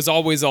then it was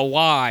always a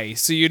lie,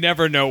 so you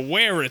never know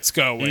where it's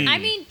going. I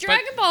mean,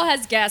 Dragon Ball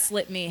has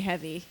gaslit me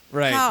heavy.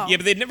 Right. How? Yeah,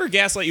 but they'd never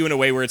gaslight you in a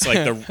way where it's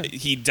like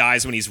he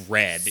dies when he's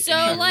red. So,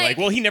 And you're like-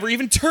 well, he never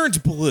even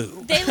turned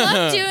blue. They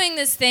love doing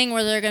this thing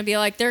where they're gonna be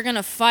like, they're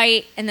gonna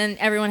fight, and then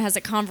everyone has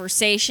a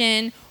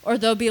conversation, or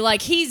they'll be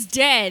like, he's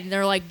dead, and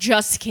they're like,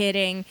 just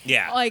kidding.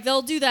 Yeah. Like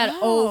they'll do that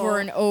Oh. over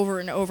and over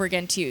and over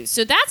again too.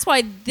 So that's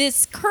why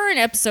this current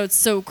episode's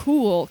so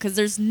cool because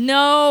there's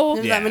no.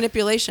 There's Yeah. that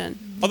manipulation.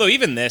 Although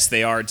even this,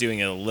 they are doing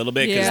it a little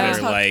bit because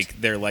Yeah.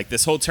 they're like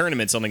this whole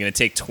tournament's only going to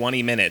take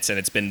 20 minutes, and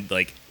it's been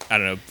like I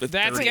don't know.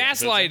 That's 30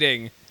 episodes.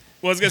 gaslighting.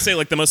 Well, I was gonna say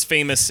like the most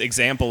famous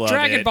example of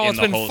Dragon it Ball's in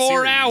the been whole 4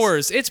 series.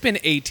 hours. It's been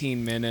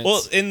 18 minutes.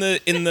 Well, in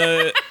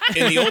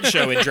the old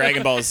show in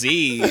Dragon Ball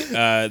Z,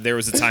 there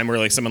was a time where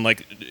like someone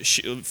like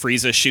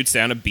Frieza shoots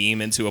down a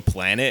beam into a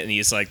planet, and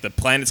he's like, the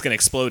planet's gonna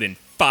explode in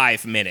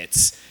 5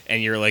 minutes,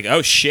 and you're like,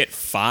 oh shit,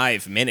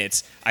 5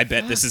 minutes. I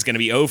bet this is gonna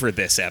be over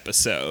this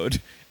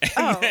episode,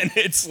 and then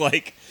it's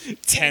like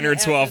 10 or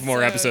 12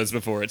 more episodes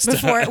before it's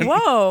done.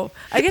 Whoa.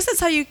 I guess that's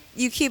how you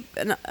keep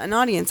an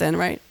audience in,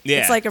 right? Yeah.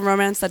 It's like a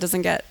romance that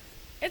doesn't get.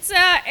 It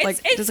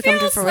does it come to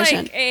feels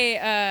fruition? like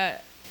a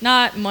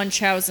not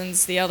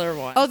Munchausen's the other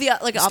one. Oh, the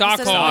like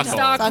opposite. Stockholm.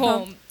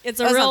 Stockholm. It's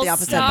a That's not real the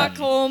opposite, but-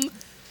 Stockholm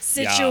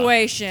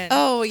situation.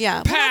 Oh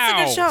yeah. Well, that's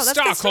a good show. That's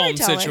good Stockholm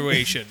storytelling.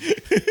 situation.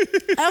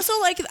 I also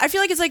I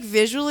feel like it's like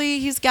visually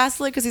he's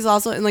gaslit because he's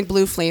also in like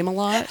Blue Flame a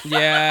lot.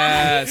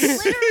 Yes.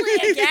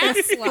 Literally a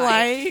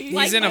gaslight.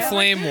 He's in a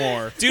flame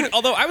war. Dude,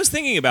 although I was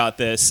thinking about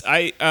this,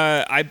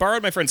 I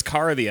borrowed my friend's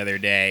car the other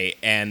day,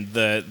 and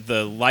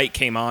the light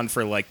came on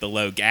for like the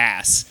low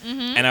gas,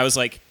 and I was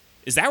like,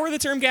 is that where the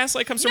term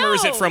gaslight comes from, or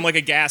is it No. from like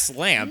a gas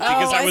lamp?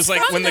 Because I it's was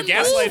like, from when the the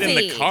gaslight in the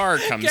movie. car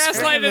comes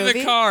Gaslight from. in the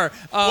movie? car.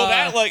 Well,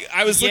 that like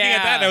I was looking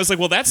at that and I was like,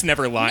 well, that's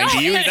never lying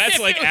to you. That's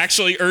like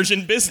actually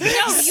urgent business.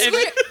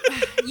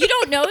 You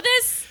don't know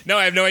this? No,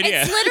 I have no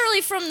idea. It's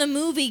literally from the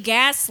movie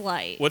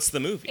Gaslight. What's the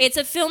movie? It's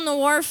a film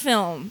noir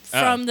film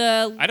from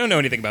the. I don't know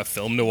anything about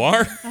film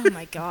noir. Oh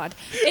my god!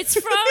 It's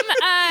from.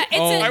 It's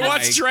Oh, a, I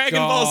watched Dragon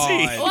Ball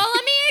Z. God. Well,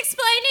 let me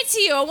explain it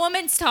to you. A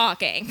woman's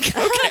talking.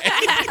 Okay.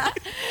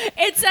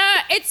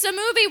 It's a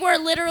movie where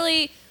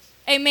literally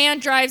a man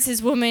drives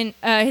his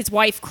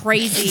wife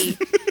crazy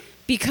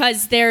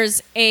because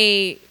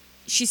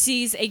she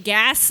sees a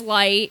gas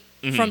light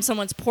from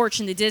someone's porch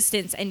in the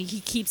distance, and he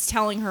keeps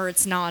telling her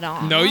it's not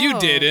on. No, you Oh.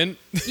 didn't.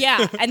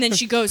 Yeah, and then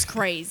she goes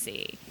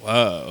crazy.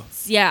 Whoa,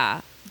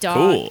 Yeah, dog.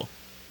 cool.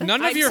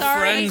 None of I'm your sorry,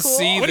 friends cool.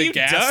 see What are the you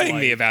gaslight. telling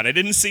me about? I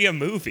didn't see a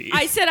movie.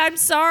 I said I'm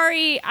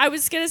sorry. I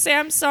was gonna say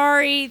I'm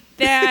sorry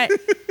that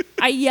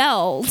I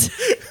yelled.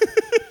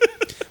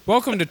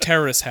 Welcome to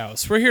Terrace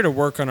House. We're here to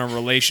work on our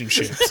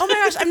relationships. Oh my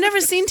gosh, I've never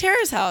seen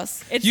Terrace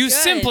House. It's You good.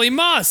 simply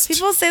must.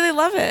 People say they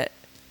love it.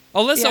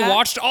 Alyssa Yeah.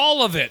 watched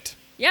all of it.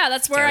 Yeah,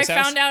 that's where Terrace I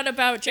House? found out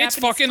about Japanese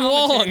It's fucking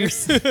long.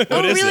 commentators.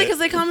 Oh, is really? it? Because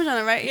they comment on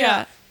it, right?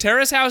 Yeah.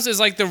 Terrace House is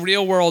like the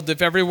real world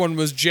if everyone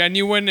was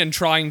genuine and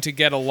trying to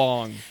get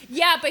along.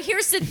 Yeah, but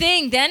here's the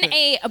thing. Then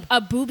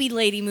a booby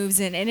lady moves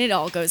in, and it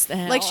all goes to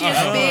hell. Like she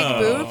has big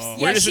boobs. yeah,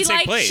 Where does she it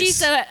take place?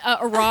 She's a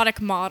erotic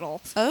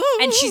model, Oh.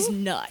 and she's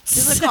nuts.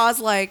 Does it cause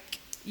like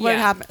what Yeah.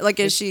 happened? Like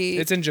is she?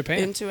 It's in Japan.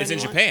 Into it's in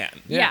anyone? Japan.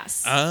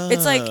 Yes.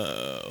 It's like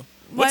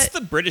What's what?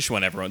 the British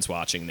one everyone's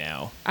watching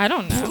now? I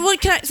don't know. Well,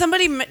 can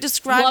somebody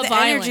describe Love the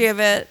energy Island.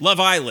 of it? Love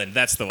Island.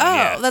 That's the one. Oh,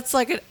 yeah. that's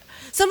like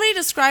somebody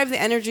describe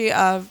the energy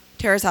of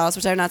Terrace House,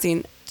 which I've not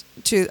seen,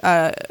 to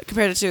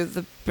compared to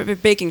the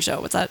baking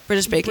show. What's that?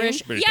 British baking.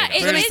 British- British yeah, Bake Off.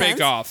 it British is.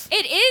 Bake Off.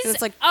 It is.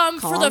 It's, like,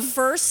 for the calm.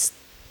 first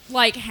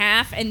like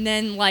half, and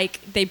then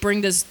like they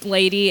bring this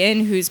lady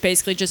in who's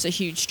basically just a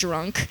huge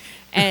drunk,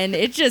 and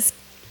it just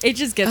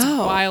gets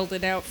Oh.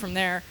 wilded out from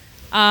there.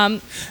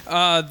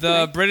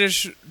 The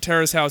British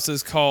Terrace House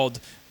is called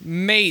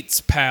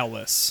Mate's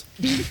Palace.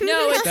 No,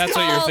 it's That's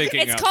called, what you're thinking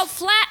It's of. called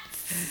Flat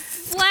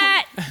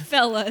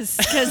Fellas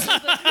because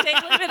they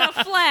live in a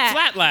flat.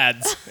 Flat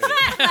Lads.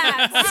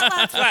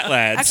 Flat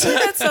Lads. Actually,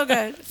 that's so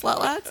good. Flat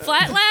lads.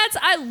 Flat lads,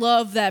 I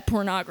love that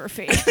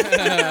pornography.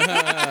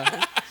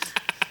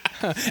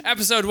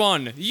 Episode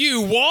 1.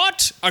 You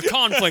what? A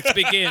conflict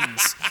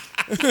begins.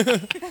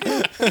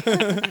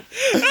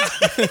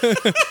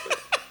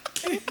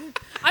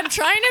 I'm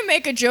trying to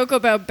make a joke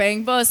about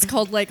Bang Bus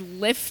called like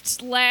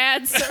Lift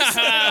Lads or something like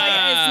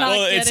that. It's not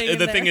Well, getting in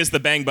the there. thing is, the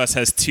Bang Bus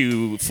has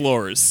 2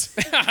 floors.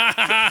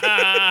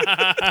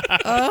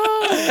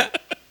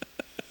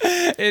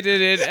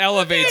 It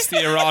elevates the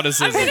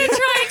eroticism. I'm gonna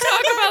try and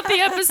talk about the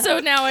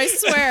episode now. I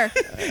swear.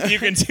 You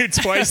can do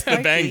twice the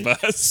Bang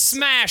Bus.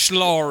 Smash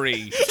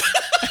Laurie.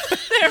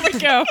 There we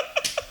go.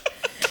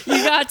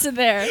 You got to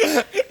there.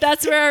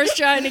 That's where I was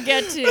trying to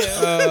get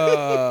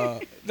to.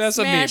 That's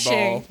a Smashing.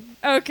 meatball.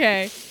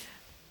 Okay.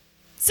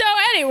 So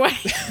anyway,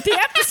 the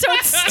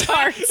episode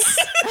starts.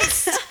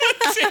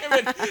 Damn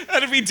it. How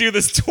did we do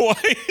this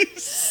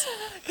twice?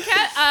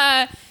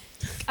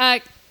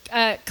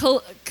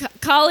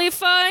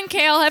 Khalifa and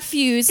Kale have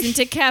fused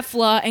into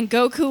Kefla, and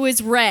Goku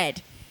is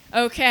red.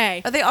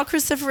 Okay. Are they all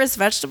cruciferous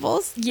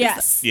vegetables?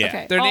 Yes. Yeah.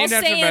 Okay. They're All named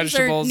after Saiyans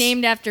vegetables. are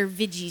named after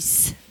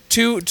veggies.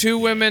 Two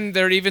women,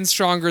 they're even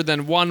stronger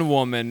than one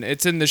woman.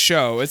 It's in the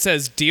show. It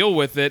says deal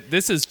with it.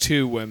 This is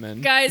 2 women.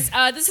 Guys,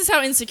 this is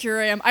how insecure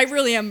I am. I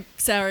really am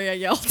sorry I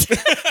yelled.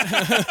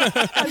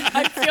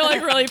 I'm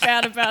feeling really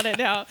bad about it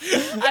now.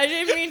 I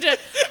didn't mean to.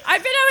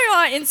 I've been having a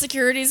lot of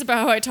insecurities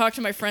about how I talk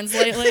to my friends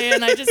lately,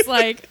 and I just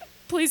like,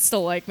 please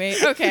still like me.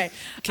 Okay.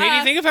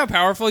 Katie, think of how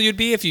powerful you'd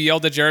be if you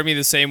yelled at Jeremy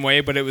the same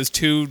way, but it was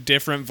 2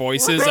 different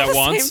voices at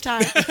once. Same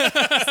time.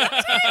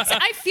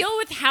 I feel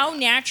with how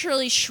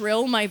naturally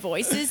shrill my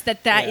voice is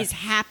that is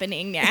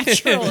happening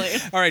naturally.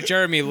 All right,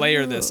 Jeremy,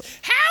 layer this.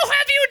 How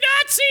have you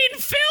not seen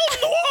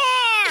film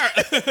noir?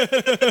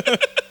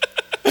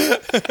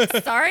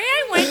 Sorry,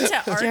 I went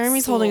to art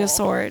Jeremy's school. holding a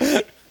sword.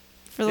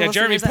 For the Yeah,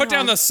 Jeremy, listeners at put down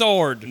home. the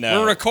sword.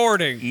 No. We're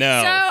recording.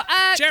 No. So,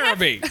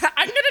 Jeremy.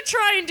 I'm gonna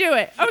try and do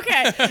it.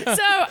 Okay.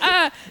 So,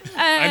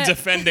 I'm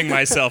defending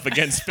myself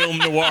against film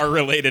noir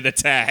related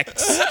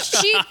attacks.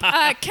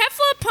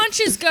 Kefla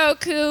punches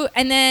Goku,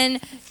 and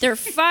then they're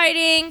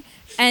fighting,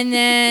 and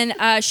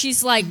then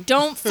she's like,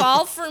 "Don't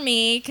fall for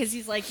me," because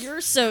he's like,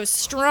 "You're so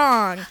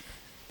strong."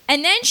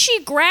 And then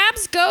she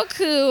grabs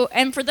Goku,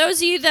 and for those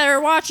of you that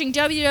are watching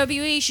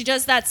WWE, she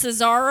does that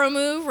Cesaro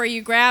move where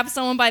you grab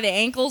someone by the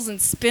ankles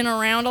and spin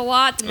around a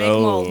lot to make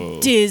them all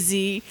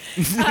dizzy.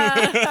 She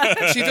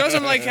does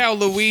him like how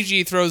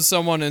Luigi throws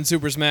someone in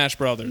Super Smash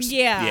Brothers.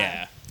 Yeah.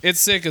 Yeah. It's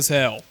sick as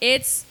hell.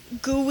 It's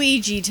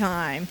Gooigi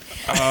time.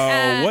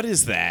 Oh, what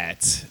is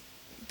that?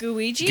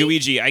 Gooigi?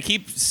 Gooigi. I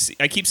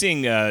keep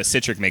seeing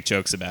Citric make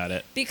jokes about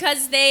it.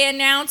 Because they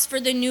announced for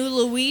the new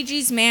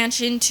Luigi's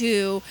Mansion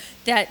 2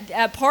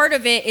 that part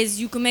of it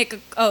is you can make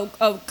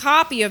a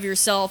copy of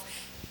yourself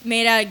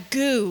made out of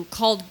goo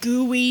called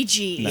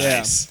Gooigi.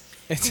 Nice.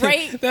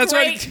 Great, That's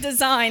great what-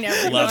 design,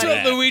 everybody. Love That's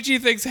what that. Luigi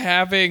thinks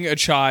having a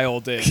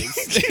child is.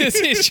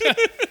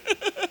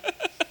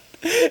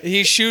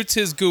 He shoots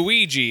his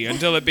Gooigi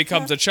until it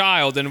becomes a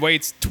child and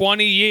waits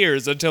 20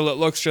 years until it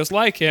looks just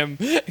like him.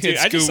 Dude,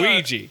 It's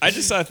Gooigi. I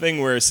just saw a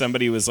thing where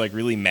somebody was like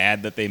really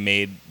mad that they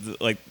made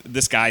like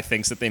this guy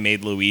thinks that they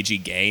made Luigi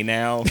gay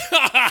now.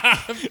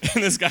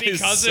 And this guy is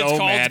Because so it's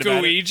called mad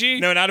about it. Gooigi?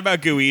 No, not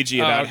about Gooigi.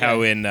 About okay.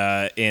 how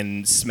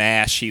in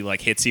Smash he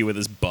like hits you with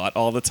his butt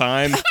all the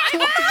time.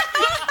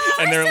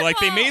 And they're like,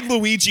 they made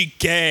Luigi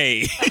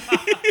gay.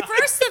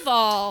 First of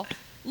all,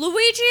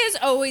 Luigi has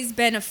always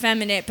been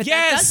effeminate, but that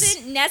Yes.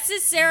 doesn't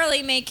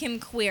necessarily make him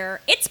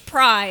queer. It's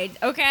pride,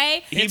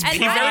 okay? He And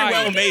very I'm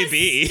well not may gonna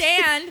be.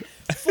 Stand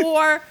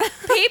for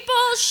people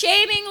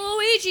shaming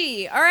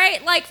Luigi. All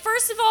right, like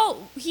first of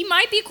all, he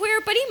might be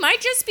queer, but he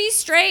might just be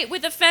straight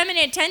with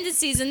effeminate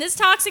tendencies, and this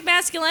toxic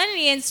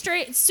masculinity and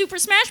straight Super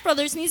Smash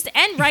Brothers needs to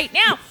end right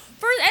now.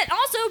 And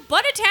also,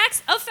 butt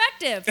attacks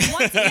effective.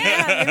 Once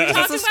again, Maybe he's just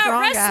talking a about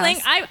strong wrestling,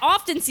 ass. I've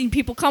often seen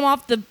people come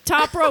off the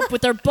top rope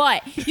with their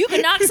butt. You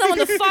can knock someone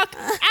the fuck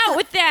out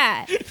with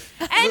that.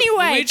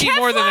 Anyway, Luigi,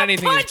 more than Kefla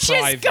anything, is punches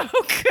private.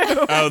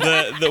 Goku.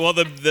 Oh,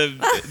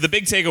 the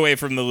big takeaway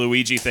from the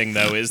Luigi thing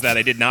though is that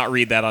I did not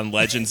read that on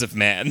Legends of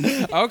Men.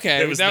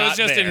 Okay, It was that was not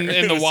just there. in It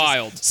the was just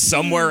wild.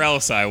 Somewhere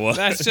else I was.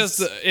 That's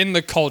just in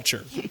the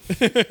culture.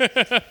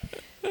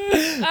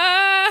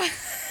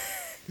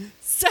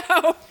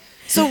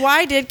 So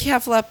why did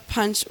Kefla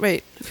punch?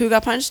 Wait, who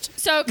got punched?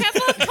 So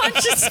Kefla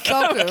punches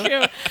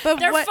Goku. But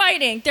They're what?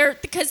 fighting.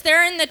 Because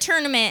they're in the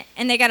tournament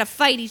and they got to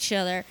fight each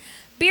other.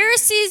 Beerus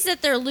sees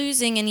that they're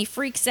losing and he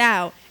freaks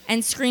out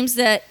and screams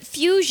that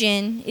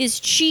Fusion is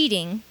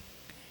cheating.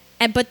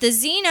 But the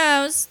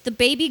Xenos, the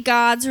baby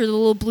gods or the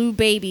little blue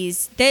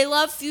babies, they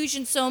love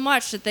Fusion so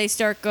much that they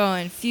start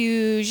going,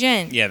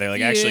 Fusion. Yeah, they're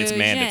like, actually, it's Fusion."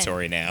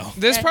 mandatory now.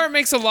 This That- part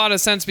makes a lot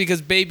of sense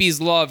because babies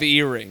love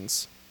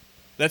earrings.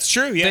 That's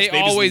true. Yes, They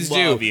babies always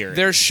love do. earrings.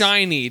 They're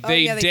shiny. They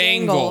yeah, they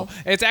dangle. dangle.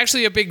 It's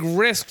actually a big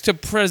risk to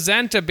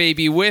present a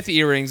baby with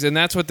earrings, and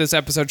that's what this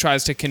episode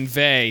tries to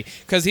convey.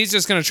 Because he's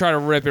just going to try to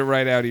rip it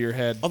right out of your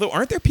head. Although,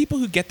 aren't there people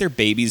who get their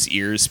baby's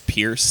ears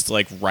pierced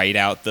like right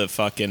out the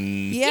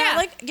fucking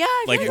Yeah, Yeah.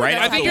 I like feel right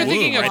I out think the you're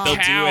thinking womb, of right? They'll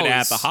do it at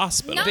cows. the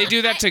hospital. No. They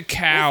do that to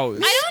cows. I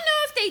don't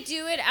know if they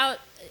do it out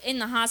in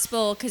the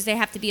hospital because they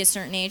have to be a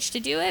certain age to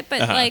do it,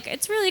 but Uh-huh. like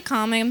it's really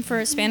common for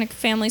Hispanic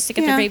families to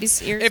get Yeah. their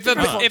babies' ears. If the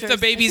pierced. if the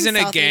baby's in a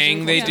South Asian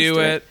gang, they cultures do do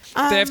it.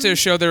 They have to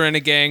show they're in a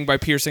gang by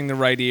piercing the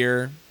right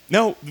ear.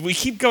 No, we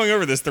keep going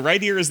over this. The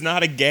right ear is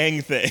not a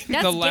gang thing.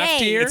 That's the left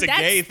gay. ear? It's a That's,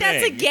 gay That's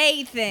a thing.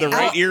 gay thing. The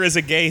right ear is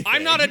a gay thing.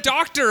 I'm not a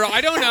doctor.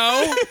 I don't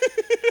know.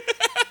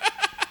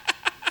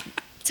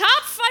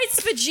 Top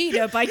fights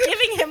Vegeta by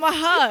giving him a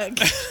hug.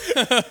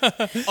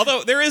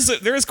 Although there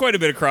is quite a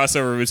bit of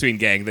crossover between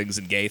gang things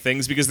and gay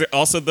things because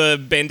also the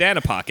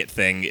bandana pocket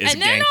thing is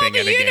And a gang then all thing the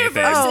and a gay thing.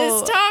 universes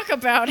Oh. talk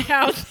about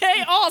how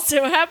they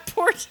also have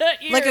porta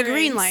earrings. like a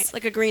green light,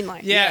 like a green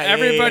light. Yeah, yeah,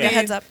 everybody. yeah.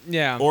 Heads up.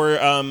 Yeah. Or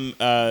I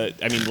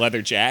mean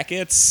leather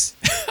jackets.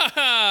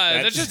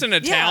 That's just an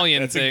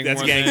Italian That's a thing.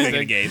 that's more gang than thing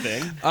and a anything.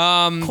 gay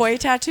thing. Koi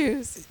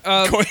tattoos. Koi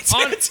on-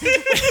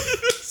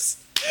 tattoos.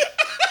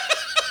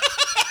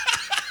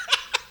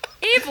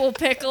 Evil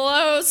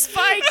Piccolos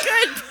fight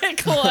good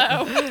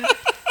Piccolo.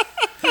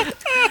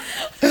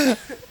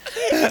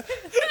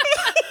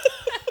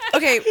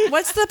 Okay,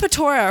 what's the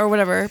Patora or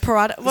whatever?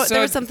 Parada? What, So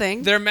there was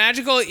something. They're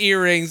magical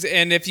earrings,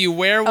 and if you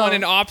wear one Oh.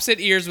 in opposite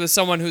ears with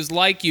someone who's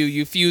like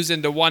you fuse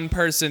into one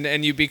person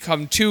and you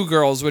become two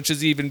girls, which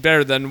is even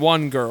better than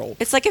one girl.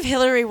 It's like if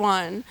Hillary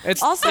won.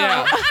 It's Also,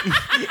 yeah.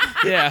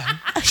 Yeah.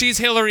 She's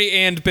Hillary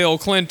and Bill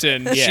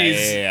Clinton. Yeah,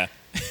 She's yeah.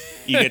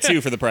 You get two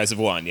for the price of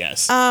one.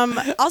 Yes.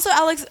 also,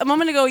 Alex, a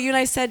moment ago, you and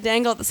I said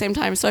dangle at the same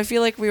time, so I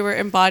feel like we were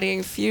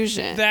embodying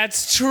fusion.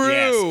 That's true.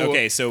 Yes.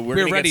 Okay, so we're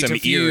gonna ready get some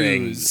to fuse.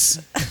 earrings.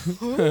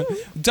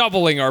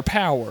 doubling our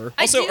power.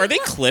 Also, do are they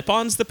want-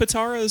 clip-ons, the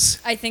Pataras?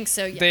 I think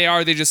so. Yeah. They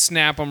are. They just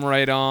snap them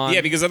right on.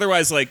 Yeah, because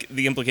otherwise, like,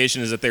 the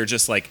implication is that they're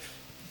just like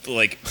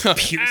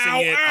piercing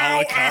it a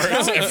la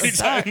carte every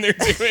time they're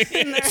doing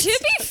it. To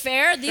be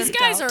fair, these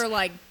guys are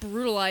like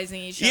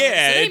brutalizing each other.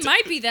 Yeah, so they it's-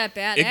 might be that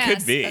badass. It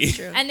could be. That's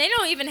true. And they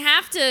don't even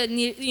have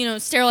to,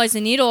 sterilize a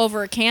needle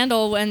over a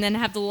candle and then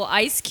have the little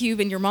ice cube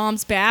in your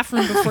mom's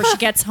bathroom before she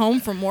gets home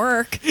from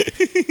work.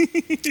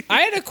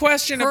 I had a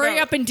question Hurry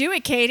about. up and do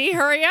it, Katie.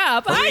 Hurry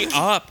up. Hurry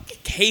up,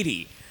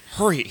 Katie.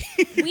 Hurry.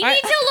 We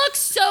need to look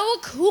so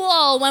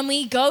cool when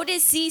we go to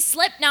see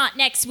Slipknot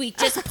next week.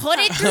 Just put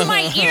it through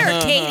my ear,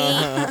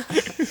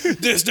 Katie.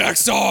 This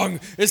next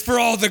song is for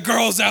all the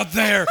girls out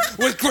there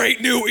with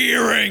great new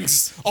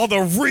earrings. All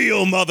the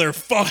real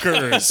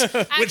motherfuckers with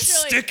Actually-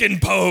 stick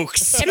and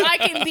pokes. If I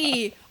can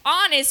be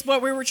honest, we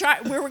were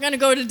going to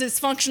go to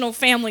dysfunctional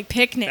family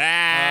picnic.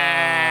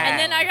 And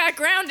then I got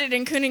grounded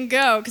and couldn't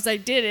go because I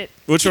did it.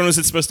 Which one was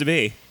it supposed to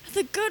be?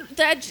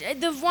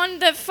 The one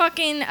that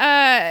fucking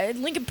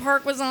Linkin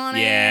Park was on it.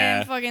 Yeah,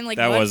 And fucking like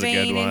that was a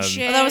Mudvayne good one. and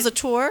shit. Oh, that was a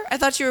tour? I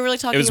thought you were really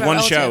talking It was about one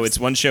relatives. show. It's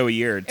one show a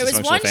year. It was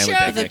Dysfunctional one Family show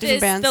Picnic. that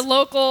Different bands. the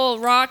local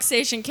rock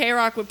station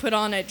K-Rock would put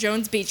on at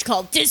Jones Beach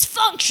called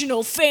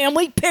Dysfunctional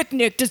Family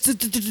Picnic.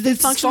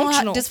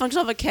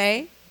 Dysfunctional of a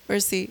K?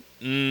 Where's C?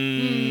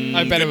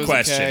 I bet it was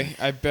question. okay.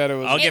 I bet it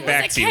was. I'll It get was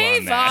back a to you K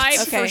on that.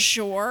 vibe Okay. for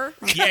sure.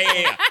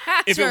 Yeah.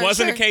 If Sure, it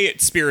wasn't sure. a K, it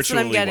That's what I'm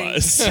spiritually getting.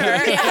 was. Sure.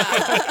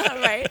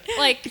 Yeah. Right.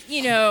 Like,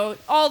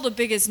 all the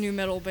biggest new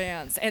metal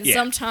bands. And Yeah.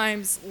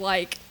 sometimes,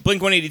 like,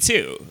 Blink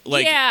 182.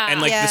 Yeah.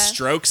 And like Yeah. the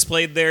Strokes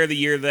played there the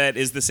year that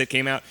Is This It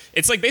came out.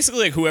 It's like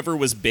basically like whoever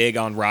was big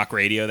on rock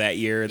radio that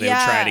year, they would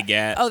try to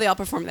get. Oh, they all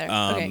performed there.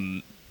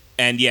 Okay.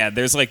 And yeah,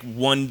 there's like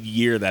one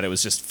year that it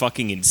was just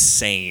fucking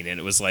insane, and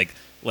it was like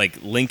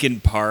Linkin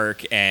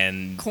Park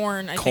and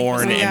Korn, I think,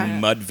 Korn was on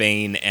and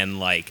Mudvayne and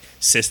like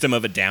System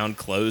of a Down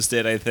closed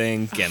it, I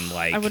think, and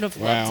like I would have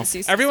loved Wow. to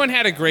see Everyone something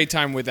had a like great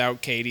time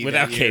without Katie.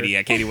 without that year. Katie.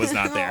 Yeah, Katie was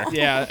not there.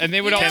 Yeah, and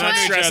they would all know turn what? to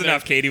each Stress other.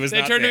 enough, Katie was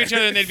They'd not turn to there. each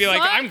other and they'd be like,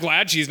 Fuck. "I'm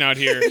glad she's not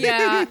here." that.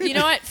 Yeah, you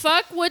know what?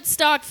 Fuck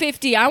Woodstock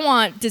 50. I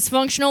want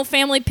Dysfunctional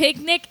Family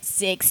Picnic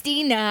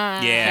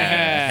 69.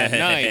 Yeah.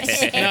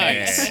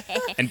 Nice.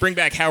 And bring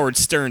back Howard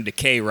Stern to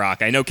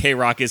K-Rock. I know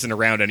K-Rock isn't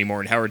around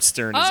anymore, and Howard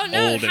Stern is Oh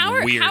no, old Howard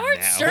and weird Howard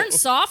now.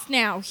 Stern's soft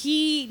now.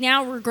 He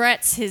now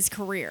regrets his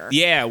career.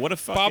 Yeah, what a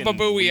fucking Baba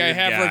Booey, I weird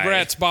have guy.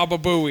 regrets. Baba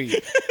Booey.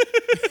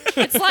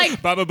 It's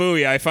like Baba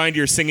Booey, I find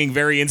your singing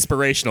very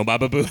inspirational,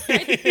 Baba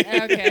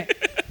Booey. okay.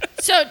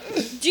 So,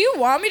 do you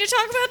want me to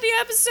talk about the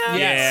episode?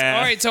 Yes. Yeah.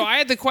 All right. So I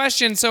had the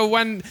question. So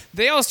when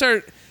they all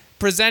start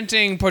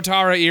presenting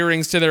Potara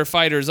earrings to their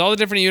fighters, all the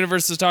different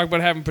universes talk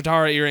about having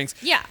Potara earrings.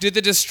 Yeah. Did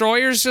the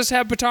destroyers just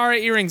have Potara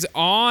earrings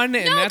on,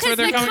 and No, that's where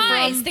because they're coming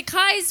Kais, from? the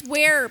Kais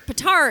wear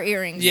Patara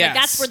earrings. Yes.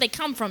 Like, that's where they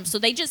come from. So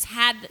they just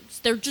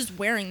they're just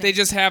wearing them. They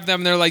just have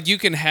them. They're like, you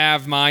can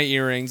have my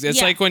earrings. It's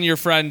Yeah. like when your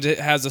friend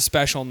has a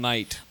special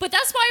night. But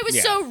that's why it was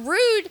Yeah. so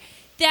rude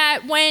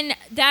that when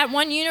that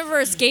one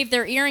universe gave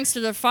their earrings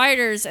to their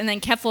fighters and then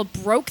Kefla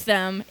broke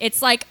them,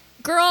 it's like,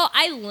 girl,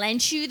 I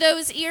lent you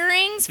those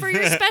earrings for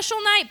your special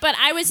night, but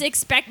I was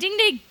expecting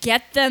to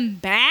get them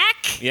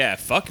back. Yeah,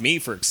 fuck me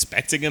for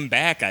expecting him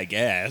back, I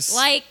guess.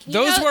 Like, you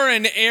Those know, were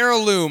an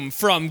heirloom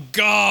from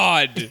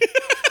God.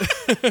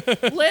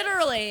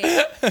 literally.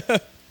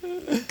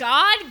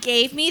 God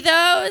gave me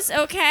those,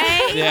 okay?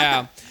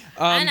 Yeah.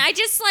 And I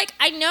just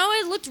I know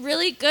it looked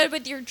really good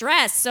with your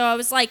dress. So I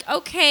was like,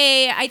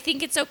 okay, I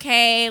think it's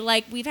okay.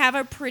 Like, we have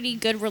a pretty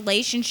good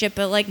relationship,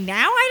 but like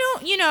now I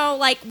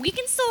don't, we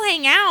can still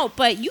hang out,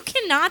 but you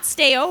cannot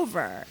stay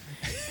over.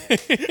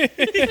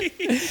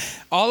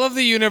 All of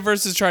the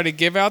universes try to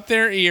give out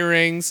their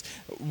earrings.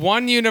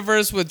 One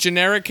universe with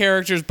generic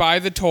characters buy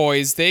the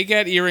toys. They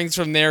get earrings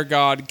from their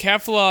god.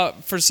 Kefla,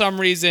 for some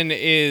reason,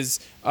 is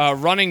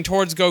running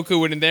towards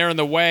Goku and they're in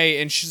the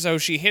way, and so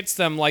she hits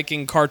them like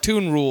in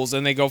cartoon rules,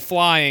 and they go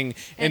flying,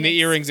 and the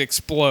it's- earrings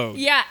explode.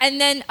 Yeah,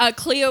 and then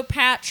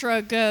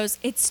Cleopatra goes,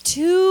 "It's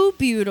too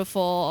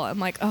beautiful." I'm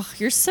like, oh,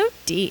 you're so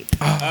deep.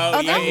 oh,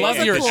 that yeah, was Love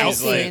a your cool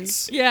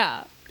outfits.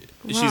 Yeah.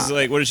 She's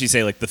like, what did she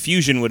say? Like, the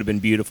fusion would have been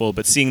beautiful,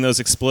 but seeing those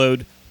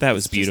explode, that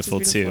was beautiful,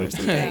 or too.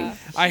 something.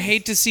 I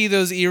hate to see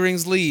those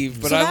earrings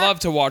leave, but So I that- love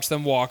to watch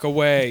them walk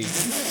away.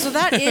 So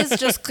that is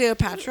just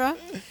Cleopatra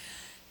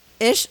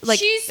ish, like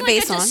She's like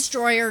based a on.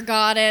 destroyer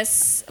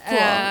goddess.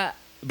 Cool.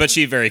 But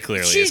she very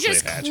clearly She is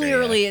just Cleopatra.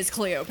 clearly is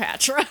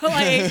Cleopatra.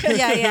 Like,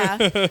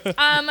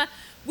 Yeah.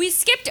 we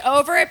skipped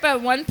over it, but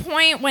at one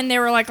point when they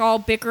were like all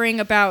bickering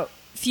about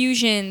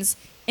fusions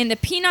in the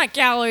peanut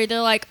gallery,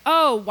 they're like,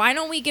 oh, why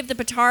don't we give the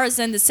Pataras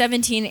then the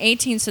 17 and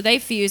 18 so they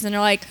fuse? And they're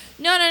like,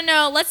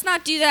 no, let's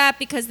not do that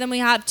because then we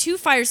have two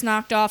fires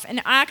knocked off.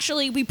 And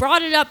actually, we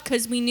brought it up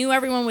because we knew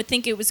everyone would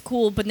think it was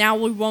cool, but now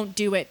we won't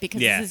do it because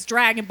Yeah. this is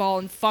Dragon Ball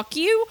and fuck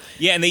you.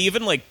 Yeah, and they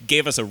even like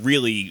gave us a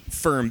really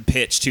firm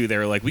pitch too. They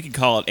were like, we could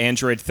call it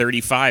Android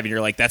 35, and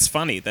you're like, that's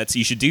funny.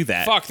 You should do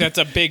that. Fuck, that's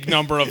a big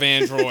number of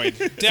Android.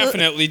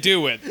 Definitely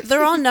do it.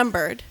 They're all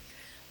numbered.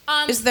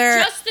 Is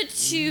there- just the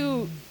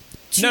two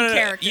two No,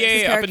 characters. yeah,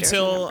 up characters,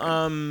 until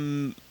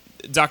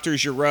Dr.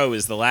 Giraud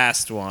is the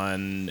last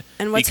one.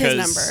 And what's his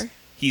because number?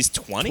 He's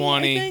 20,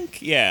 20. I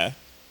think. Yeah.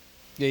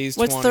 Yeah, he's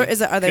What's 20.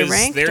 are they 'Cause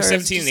ranked? They're or is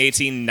 17 just- and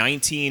 18.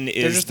 19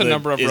 is They're just the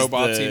number of is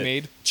robots the he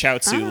made.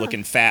 Chaozu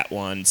looking fat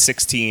one.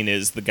 16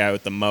 is the guy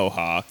with the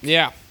mohawk.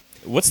 Yeah.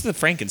 What's the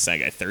Frankenstein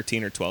guy?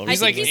 13 or 12? Or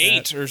He's like something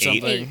 8 or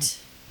something.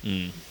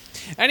 8.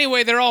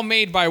 Anyway, they're all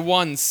made by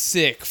one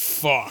sick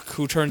fuck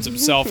who turns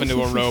himself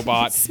into a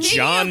robot.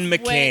 John Speaking of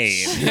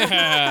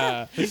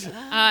McCain.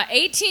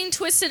 18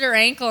 twisted her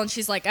ankle and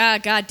she's like,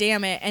 god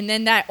damn it. And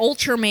then that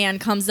Ultraman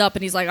comes up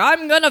and he's like,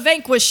 I'm gonna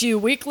vanquish you,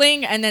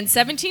 weakling. And then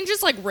 17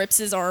 just like rips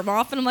his arm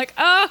off and I'm like,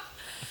 I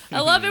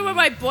love it when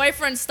my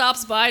boyfriend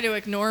stops by to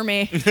ignore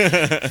me.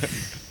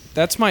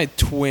 That's my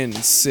twin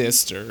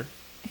sister.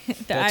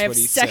 That I have what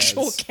he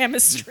sexual says.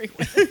 chemistry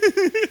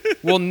with.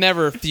 We'll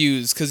never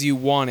fuse because you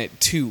want it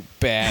too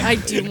bad. I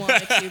do want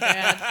it too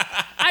bad.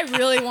 I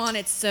really want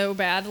it so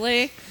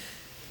badly.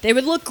 They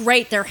would look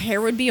great. Their hair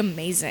would be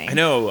amazing. I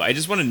know. I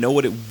just want to know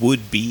what it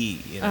would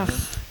be. You know?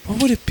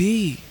 What would it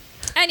be?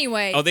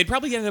 Anyway, Oh, they'd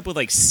probably end up with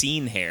like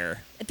scene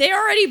hair. they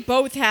already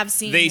both have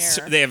scene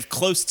hair. They have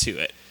close to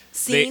it.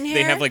 Scene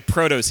They hair? have like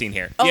proto scene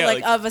hair. Oh, yeah,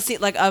 like of a scene,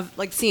 like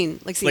scene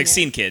like hair.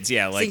 scene kids,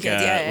 yeah, like kids,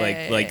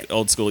 yeah, like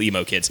old school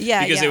emo kids.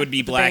 Yeah, because yeah, it would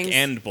be the black bangs.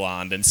 and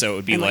blonde, and so it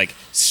would be And, like like,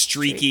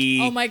 streaky.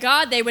 Oh my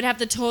god, they would have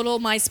the total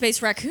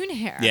MySpace raccoon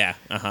hair. Yeah,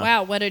 uh-huh.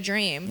 Wow, what a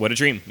dream. What a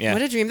dream! Yeah,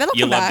 What a dream. That'll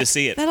You come love back. to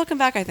see it. That'll come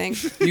back, I think.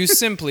 You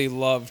simply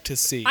love to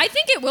see. I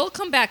think it will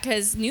come back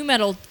because new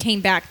metal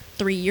came back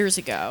 3 years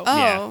ago. Oh.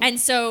 Yeah. And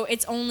so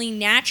it's only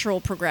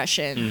natural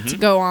progression Mm-hmm. to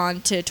go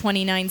on to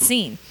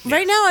 2019.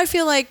 Right now, I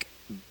feel like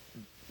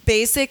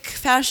basic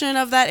fashion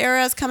of that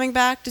era is coming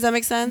back. Does that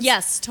make sense?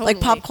 Yes, totally.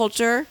 Like pop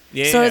culture.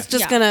 Yeah. So it's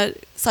just Yeah. gonna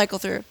cycle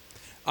through.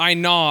 I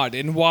nod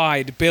in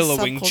wide,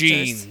 billowing Subcultures.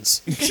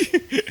 jeans.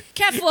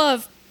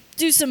 Keflov,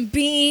 do some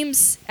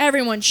beams.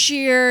 Everyone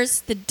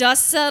cheers. The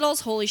dust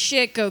settles. Holy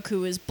shit,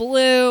 Goku is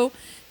blue.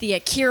 The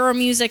Akira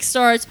music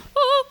starts.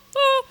 Oh,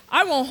 oh,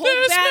 I won't hold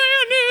This back.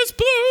 man is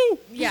blue.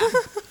 Yeah.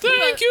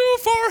 Thank you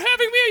for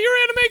having me at your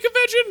anime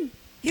convention.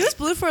 He was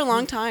blue for a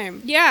long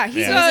time. Yeah,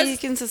 he Yeah. He goes.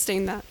 can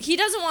sustain that. He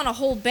doesn't want to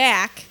hold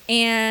back,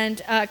 and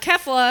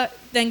Kefla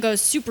then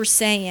goes Super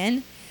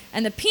Saiyan,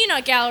 and the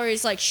Peanut Gallery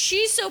is like,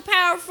 she's so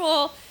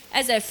powerful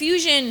as a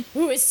fusion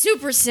who is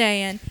Super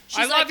Saiyan. She's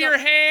I love like your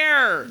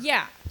hair.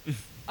 Yeah.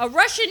 A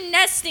Russian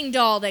nesting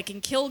doll that can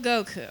kill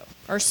Goku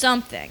or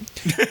something.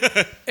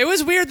 It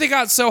was weird they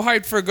got so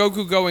hyped for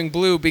Goku going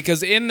blue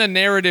because in the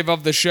narrative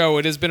of the show,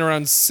 it has been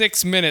around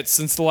 6 minutes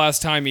since the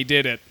last time he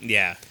did it.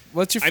 Yeah.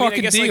 What's your I mean, I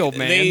fucking guess, deal, like,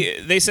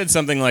 man? They said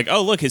something like,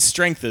 "Oh, look, his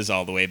strength is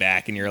all the way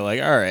back," and you're like,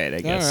 "All right,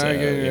 I guess, All right,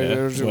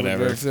 yeah,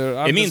 whatever." I'm It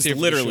just means here for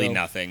the literally show.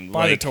 nothing.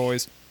 Buy the Like,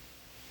 toys.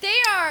 They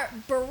are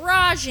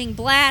barraging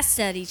blasts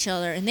at each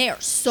other, and they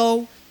are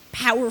so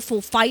powerful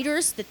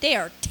fighters that they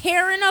are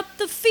tearing up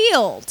the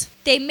field.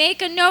 They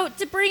make a note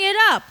to bring it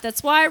up.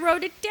 That's why I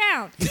wrote it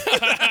down.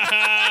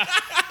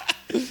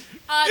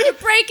 They're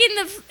breaking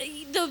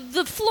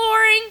the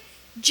flooring.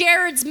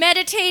 Jared's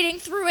meditating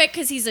through it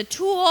because he's a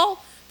tool.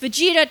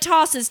 Vegeta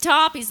tosses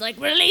top. He's like,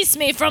 release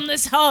me from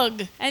this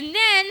hug. And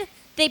then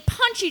they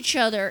punch each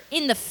other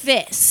in the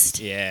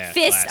fist. Yeah,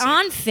 Fist classic.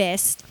 on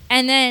fist.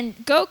 And then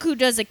Goku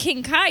does a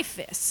King Kai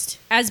fist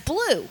as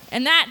blue.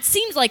 And that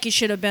seems like it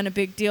should have been a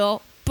big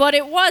deal, but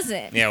it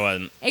wasn't. yeah, it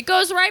wasn't. It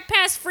goes right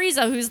past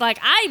Frieza, who's like,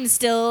 I'm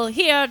still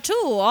here too.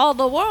 All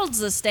the world's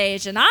the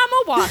stage, and I'm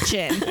a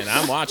watching. And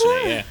I'm watching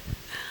it. Yeah,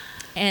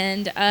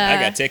 And I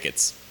got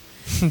tickets.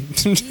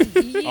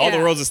 yeah. All the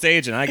world's a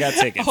stage, and I got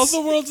tickets. All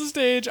the world's a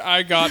stage.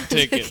 I got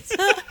tickets.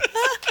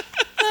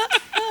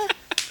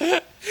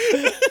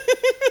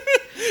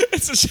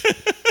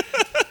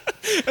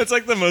 It's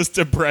like the most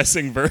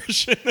depressing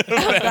version of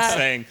that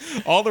saying.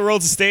 All the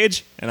world's a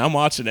stage, and I'm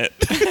watching it.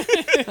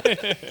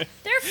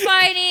 They're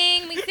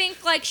fighting. We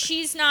think like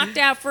she's knocked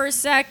out for a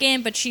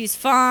second, but she's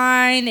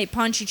fine. They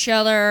punch each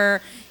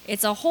other.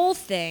 It's a whole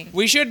thing.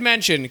 We should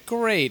mention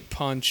great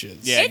punches.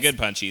 Yeah, It's- good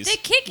punchies. The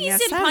kickies Yeah,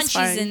 and punches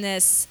satisfying. in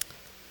this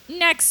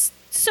next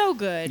so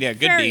good. Yeah, good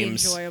Very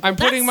beams. enjoyable. I'm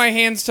putting That's- my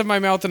hands to my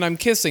mouth and I'm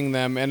kissing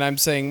them and I'm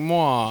saying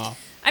moi.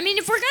 I mean,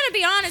 if we're gonna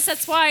be honest,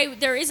 that's why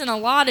there isn't a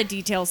lot of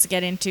details to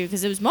get into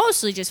because it was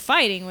mostly just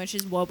fighting, which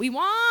is what we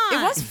want.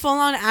 It was full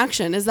on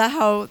action. Is that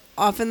how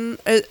often,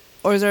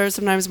 or is there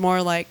sometimes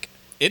more like?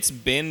 It's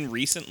been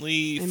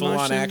recently full on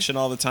Emotion. action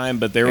all the time,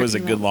 but there was a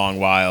Breaking good them. long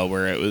while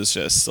where it was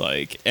just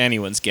like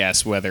anyone's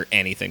guess whether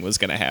anything was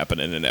going to happen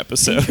in an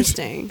episode.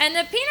 Interesting. And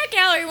the peanut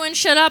gallery wouldn't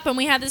shut up, and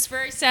we had this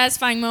very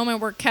satisfying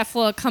moment where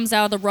Kefla comes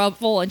out of the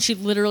rubble and she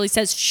literally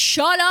says,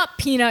 "Shut up,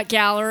 peanut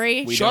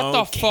gallery." We Shut don't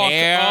the fuck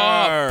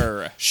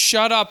care. up.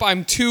 Shut up,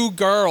 I'm 2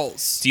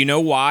 girls. Do you know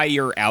why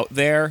you're out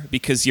there?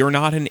 Because you're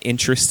not an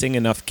interesting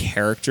enough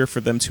character for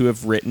them to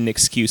have written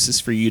excuses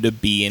for you to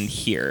be in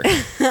here.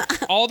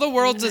 All the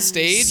world's a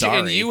stage and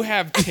Sorry. you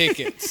have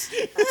tickets.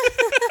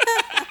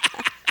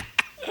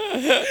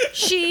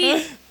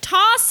 She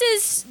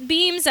tosses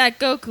beams at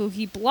Goku.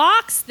 He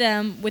blocks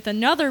them with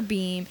another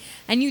beam,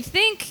 and you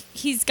think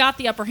he's got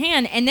the upper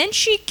hand, and then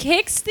she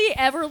kicks the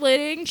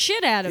ever-living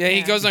shit out of him. Yeah,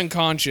 he goes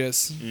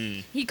unconscious.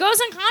 He goes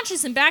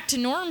unconscious and back to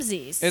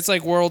normsies. It's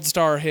like World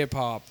Star Hip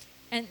Hop.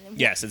 And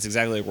Yes, it's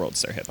exactly like World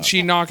Star Hip Hop.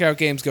 She knockout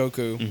games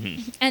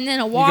Goku. and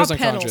then a wah goes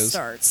pedal unconscious.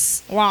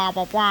 starts. Wah,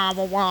 wah, wah,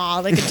 wah,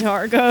 wah, the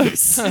guitar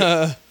goes.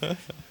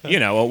 You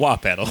know, a wah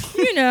pedal.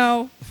 You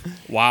know.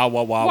 Wah,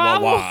 wah, wah, Wah, wah,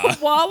 wah, wah.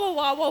 wah,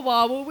 wah, wah,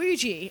 wah, wah,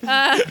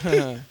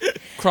 Ouija.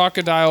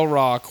 Crocodile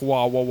Rock.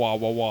 Wah, wah, wah,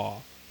 wah, wah.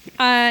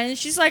 And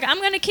she's like, I'm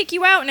going to kick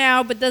you out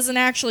now, but doesn't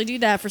actually do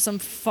that for some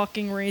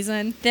fucking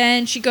reason.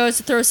 Then she goes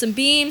to throw some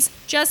beams.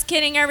 Just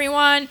kidding,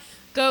 everyone.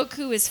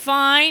 Goku is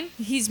fine.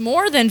 He's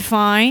more than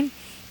fine.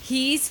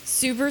 He's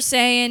Super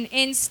Saiyan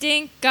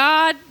Instinct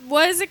God.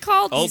 What is it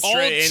called? Ultra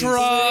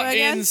Ultra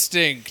again?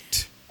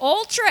 Instinct.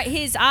 Ultra.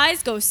 His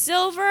eyes go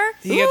silver.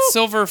 He gets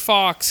silver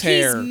fox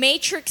hair. He's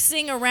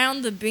matrixing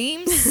around the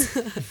beams.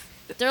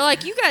 They're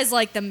like, you guys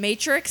like the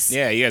Matrix?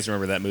 Yeah, you guys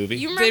remember that movie?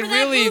 You remember They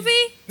really- that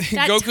movie?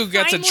 That Goku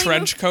gets a timely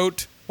trench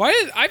coat.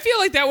 I feel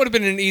like that would have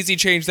been an easy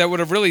change that would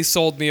have really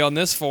sold me on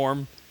this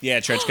form. Yeah,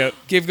 trench coat.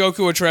 Give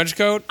Goku a trench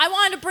coat. I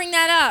wanted to bring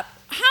that up.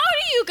 How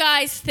do you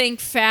guys think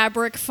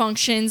fabric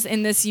functions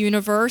in this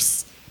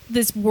universe,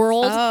 this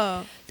world?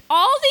 Oh.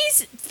 All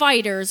these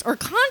fighters are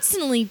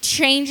constantly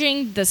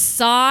changing the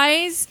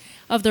size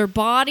of their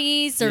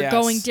bodies. They're Yes.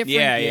 going different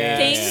Yeah,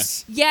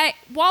 things. Yet,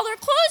 while their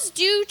clothes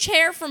do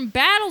tear from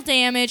battle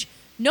damage,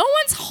 no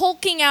one's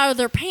hulking out of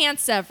their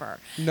pants ever.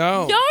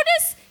 No.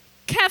 Notice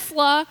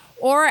Kefla,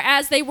 or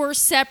as they were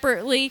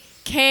separately,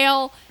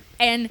 Kale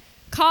and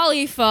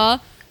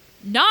Khalifa.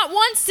 Not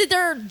once did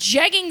their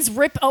jeggings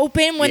rip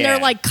open when Yeah.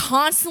 they're like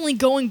constantly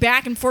going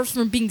back and forth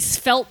from being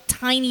svelte,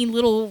 tiny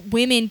little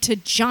women to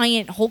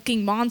giant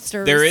hulking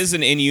monsters. There is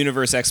an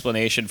in-universe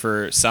explanation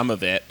for some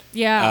of it.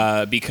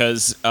 Yeah.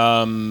 Because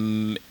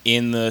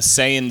in the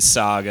Saiyan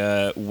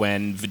saga,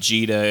 when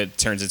Vegeta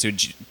turns into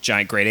a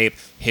giant great ape,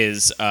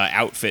 his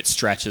outfit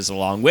stretches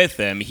along with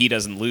him. He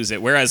doesn't lose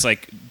it. Whereas,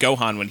 like,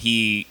 Gohan, when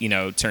he,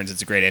 turns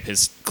into great ape,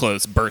 his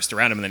clothes burst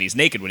around him and then he's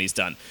naked when he's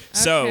done.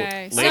 So,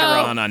 Okay. later So-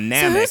 on So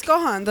Namek, who's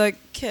Gohan, the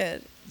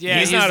kid? Yeah,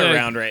 he's not the-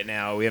 around right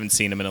now. We haven't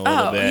seen him in a little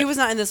Oh, bit. he was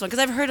not in this one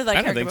because I've heard of that I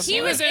don't character think before. so.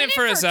 He was in it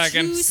for a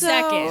second. 2 So-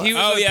 seconds. He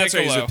was Oh, with yeah, that's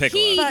right. He was Piccolo. with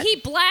Piccolo. He But- he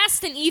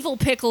blasted an evil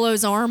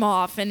Piccolo's arm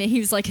off, and he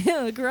was like,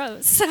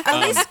 gross. At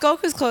least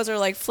Goku's clothes are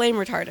like flame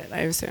retardant, I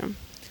assume.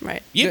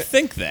 Right. You'd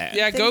think that.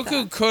 Yeah, think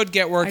Goku that. could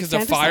get work I as a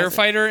fantasize it.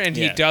 firefighter, and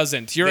he Yeah.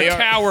 doesn't. You're They a are-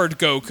 coward,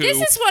 Goku. This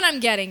is what I'm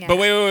getting at. But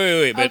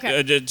wait. But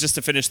Okay. just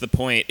to finish the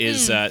point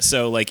is,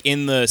 so like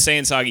in the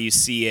Saiyan saga, you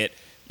see it,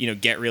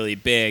 get really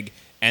big,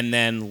 and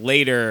then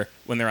later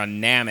when they're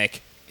on Namek,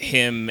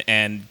 him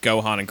and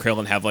Gohan and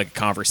Krillin have like a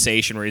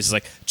conversation where he's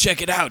like,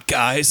 "Check it out,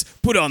 guys!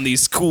 Put on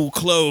these cool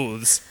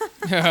clothes."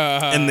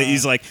 And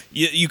he's like,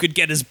 "You could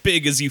get as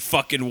big as you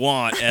fucking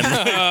want, and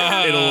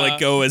it'll like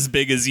go as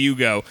big as you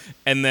go."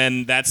 And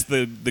then that's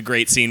the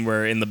great scene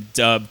where in the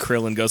dub,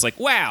 Krillin goes like,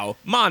 "Wow,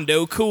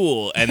 Mondo,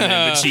 cool," and then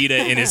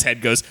Vegeta in his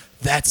head goes,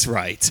 "That's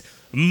right,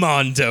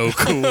 Mondo,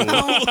 cool."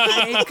 Oh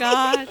my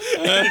god. It's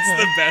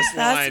the best That's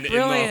line in the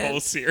brilliant. whole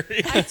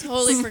series. I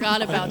totally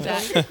forgot about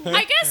that.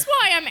 I guess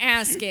why I'm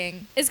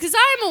asking is because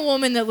I'm a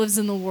woman that lives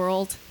in the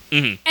world,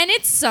 and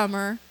it's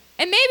summer,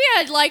 and maybe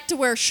I'd like to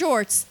wear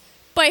shorts.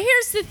 But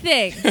here's the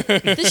thing: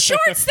 the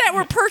shorts that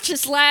were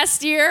purchased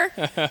last year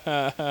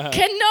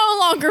can no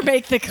longer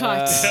make the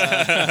cut.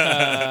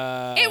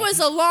 It was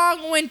a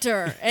long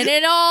winter, and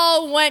it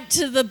all went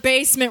to the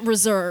basement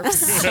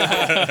reserves.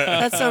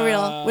 That's so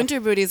real. Winter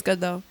booty's good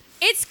though.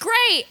 It's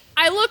great.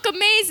 I look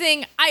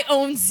amazing. I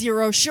own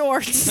 0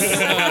 shorts. So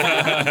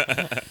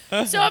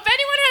if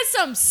anyone has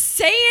some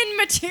Saiyan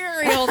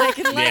material they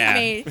can lend Yeah.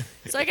 me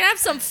so I can have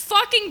some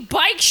fucking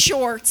bike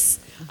shorts,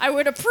 I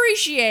would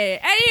appreciate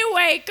it.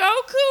 Anyway,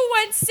 Goku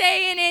went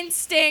Saiyan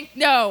Instinct.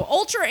 No,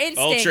 Ultra Instinct.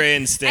 Ultra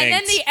Instinct. And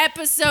then the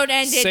episode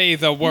ended. Say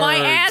the My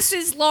words. ass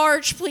is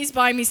large. Please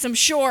buy me some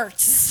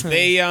shorts.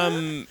 They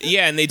and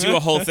they do a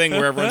whole thing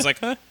where everyone's like,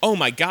 "Oh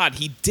my god,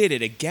 he did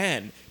it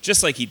again."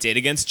 Just like he did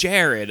against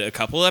Jared a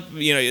couple of,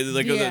 Yeah.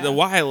 a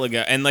while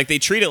ago. And like they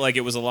treat it like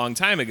it was a long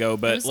time ago,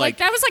 but It was like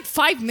that was like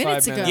 5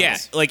 minutes ago. yeah,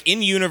 like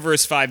in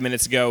universe 5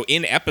 minutes ago,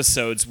 in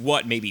episodes,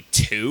 what, maybe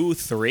 2,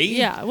 3?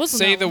 Yeah, it wasn't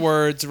Say that the long.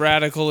 words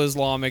radical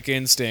Islamic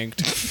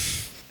instinct.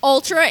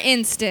 Ultra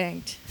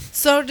Instinct.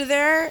 So do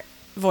their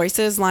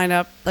voices line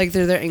up? Like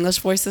do their English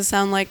voices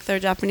sound like their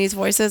Japanese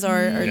voices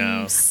or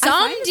No. Some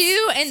find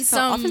do and so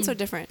some often so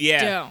different?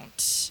 Yeah.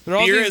 don't. They're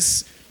all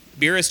these-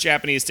 Beerus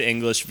Japanese to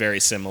English, very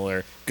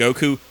similar.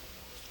 Goku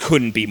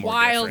couldn't be more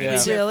Wildly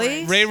different. Yeah.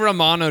 Really? Ray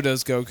Romano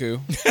does Goku.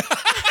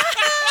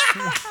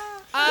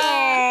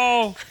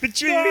 Oh,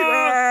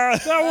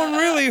 that one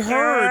really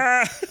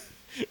hurt.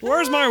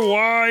 Where's my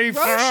wife?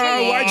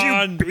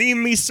 Why'd you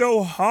beam me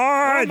so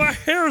hard? my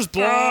hair's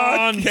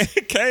blonde.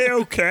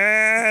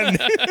 Kaioken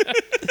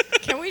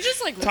Can we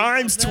just like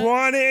times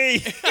record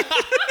that?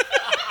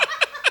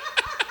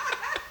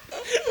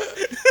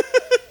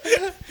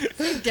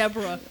 20.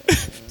 Deborah.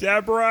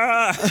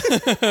 Deborah!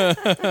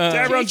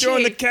 Deborah, I'm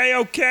doing the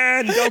KO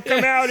Ken. Don't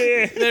come out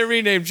here. They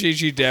renamed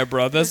Chi-Chi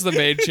Deborah. That's the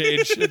main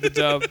change in the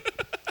dub.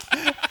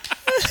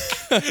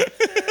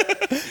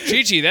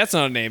 Chi-Chi, that's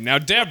not a name. Now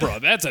Deborah,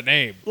 that's a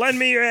name. Lend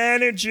me your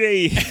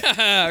energy.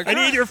 I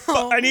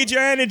need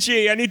your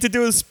energy. I need to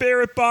do a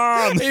spirit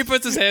bomb. He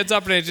puts his hands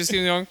up and it just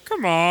keeps going, come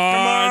Come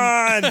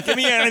on. on, give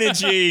me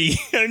energy.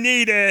 I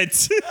need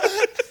it.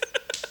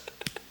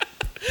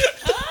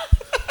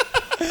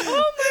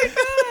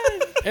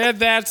 And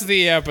that's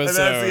the episode. And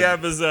that's the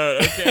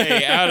episode.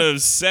 Okay, out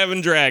of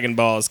 7 Dragon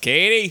Balls,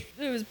 Katie.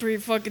 It was pretty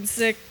fucking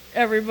sick,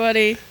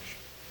 everybody.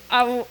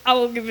 I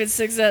will give it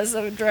 6 out of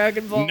 7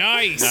 Dragon Ball.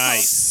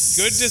 Nice.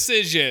 Good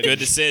decision. Good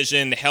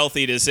decision.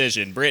 Healthy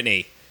decision.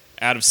 Brittany,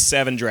 out of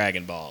 7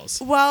 Dragon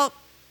Balls. Well,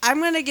 I'm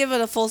going to give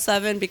it a full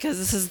 7 because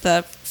this is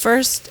the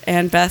first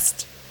and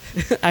best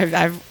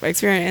I've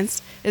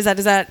experienced. Does that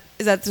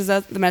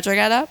the metric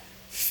add up?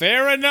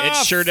 Fair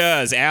enough. It sure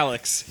does.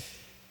 Alex,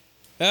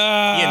 you know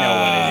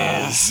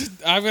what it is.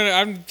 I'm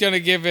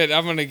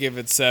gonna give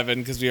it 7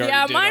 because we already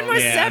Yeah, did mine was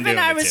already. Yeah, I'm 7. doing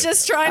I it was too.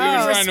 just trying to We were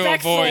be trying to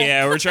respectful. avoid-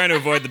 Yeah, we're trying to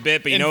avoid the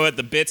bit, but you know what?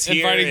 The bit's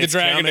here. Inviting the It's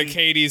dragon coming. to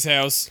Katie's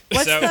house.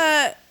 What's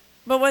So-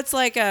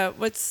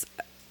 what's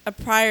a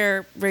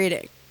prior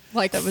rating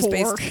Like that was 4.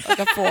 based like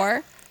a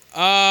 4?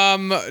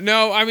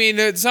 No, I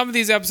mean, some of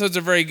these episodes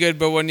are very good,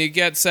 but when you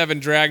get 7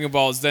 Dragon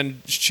Balls,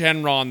 then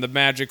Shenron, the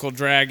magical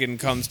dragon,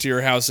 comes to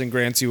your house and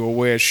grants you a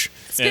wish.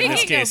 In this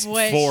Speaking case, of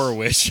which, 4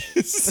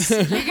 wishes.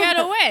 you got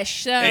a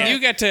wish. So. And you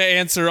get to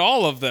answer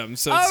all of them,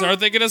 so Oh.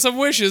 start thinking of some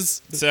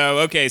wishes. So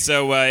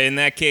in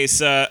that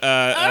case, All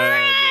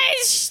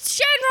right,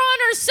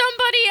 Shenron or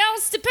somebody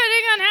else,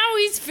 depending on how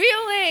he's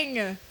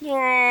feeling.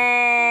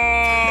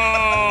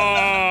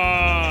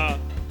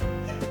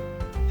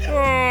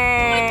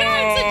 Oh my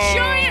God, it's a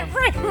giant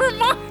Ray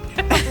Romano.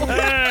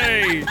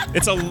 Hey!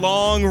 it's a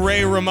long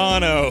Ray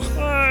Romano.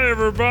 Hi,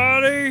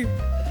 everybody!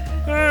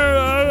 Hey,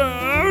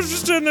 I was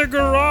just in the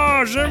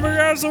garage. Anybody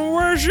got some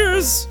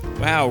wishes?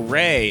 Wow,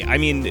 Ray. I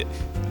mean,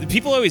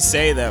 people always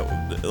say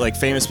that, like,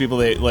 famous people,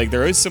 they're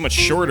always so much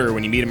shorter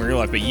when you meet them in real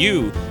life, but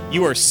you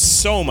are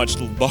so much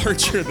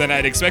larger than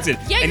I'd expected.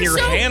 Yeah, and you're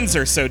your so- hands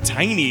are so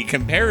tiny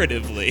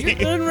comparatively.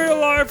 In real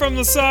life, I'm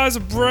the size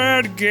of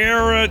Brad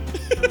Garrett.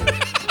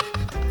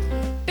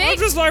 Big,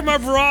 Just like my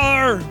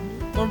brother.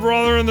 My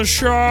brother in the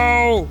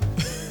show.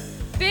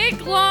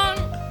 big, long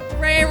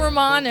Ray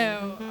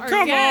Romano. Our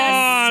Come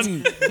guest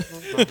on!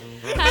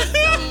 has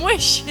some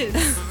wishes.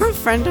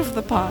 Friend of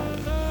the pod.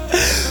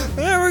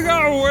 There we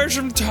go. Wish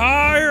I'm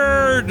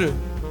tired.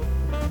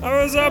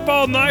 I was up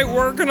all night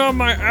working on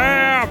my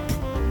app.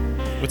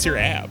 What's your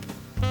app?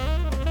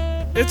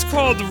 It's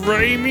called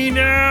Raimi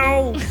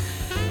now.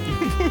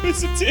 What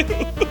does it do?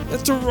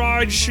 It's a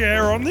ride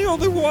share. I'm the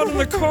only one in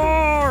the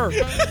car.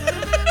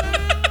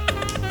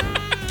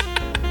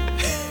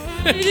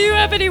 Do you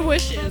have any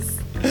wishes?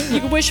 You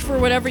can wish for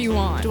whatever you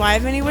want. Do I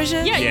have any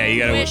wishes? Yeah,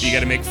 Yeah, can wish. you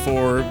gotta make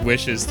 4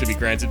 wishes to be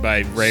granted by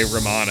Ray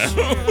Romano.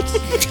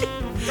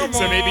 Come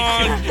so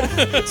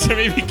on.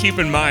 maybe keep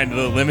in mind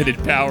the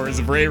limited powers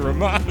of Ray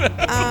Romano.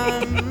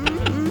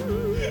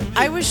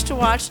 I wish to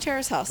watch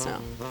Terrace House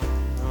now.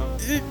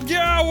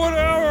 Yeah,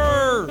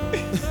 whatever.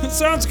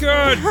 Sounds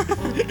good.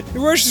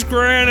 Your wish is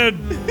granted.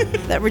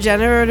 That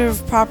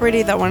regenerative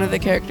property that one of the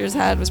characters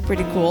had was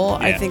pretty cool.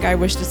 I Yeah. think I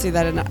wish to see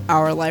that in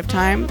our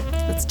lifetime.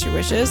 That's 2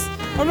 wishes.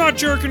 I'm not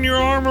jerking your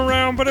arm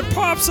around, but it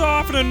pops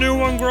off and a new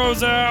one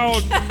grows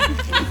out.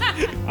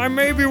 I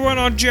maybe went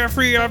on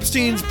Jeffrey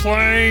Epstein's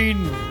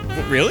plane.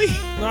 Really?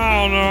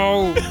 I don't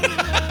know.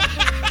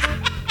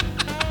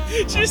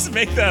 Just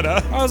make that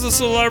up. I was a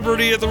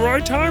celebrity at the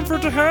right time for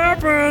it to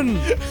happen.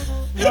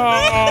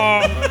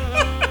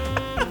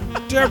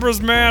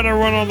 Deborah's mad I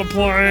went on the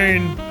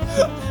plane.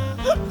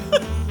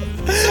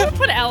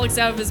 Put Alex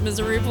out of his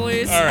misery,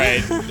 please. All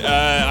right.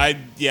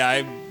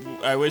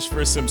 I wish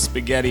for some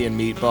spaghetti and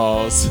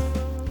meatballs.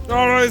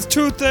 Oh, no, it's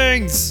 2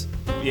 things.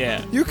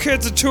 Yeah. You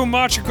kids are too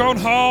much. You're going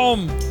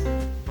home.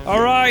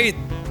 All right.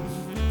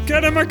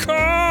 Get in my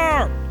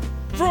car.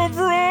 Vroom,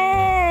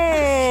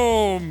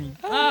 vroom.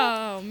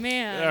 Oh,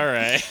 man. All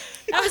right.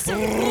 That was so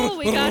cool.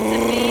 We got to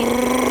meet.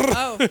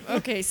 Oh,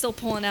 okay. Still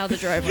pulling out of the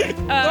driveway.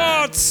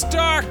 Oh, it's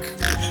stuck.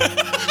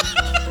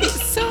 He's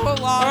so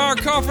long. Oh,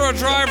 call for a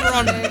driver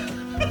on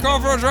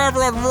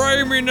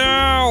Raimi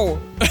now.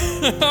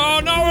 Oh,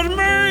 no, it's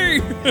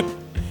me.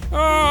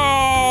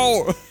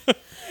 Oh.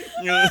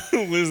 You're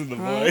losing the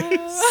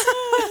voice.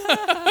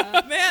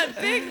 Man,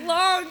 big,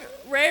 long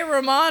Ray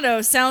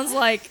Romano sounds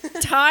like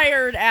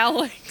tired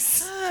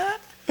Alex.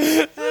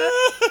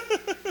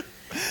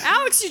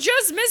 Alex, you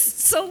just missed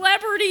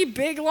celebrity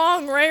big,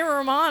 long Ray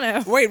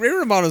Romano. Wait, Ray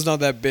Romano's not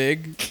that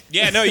big.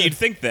 Yeah, no, you'd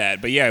think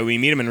that, but yeah, we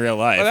meet him in real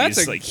life. Oh, that's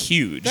He's a- like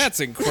huge. That's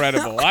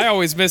incredible. I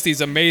always miss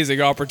these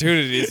amazing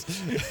opportunities.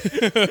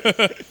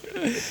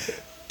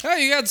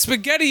 Hey, you got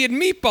spaghetti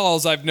and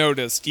meatballs, I've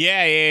noticed.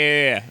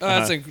 yeah.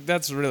 Oh,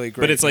 that's really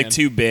great. But it's like man.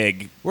 too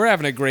big. We're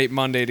having a great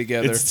Monday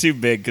together. It's too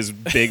big because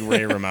Big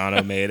Ray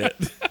Romano made it.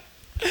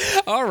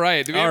 All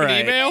right. Do we All have right.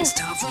 an email? It's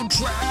time for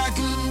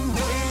Dragon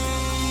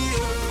Ball.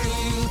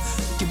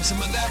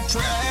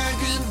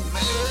 Dragon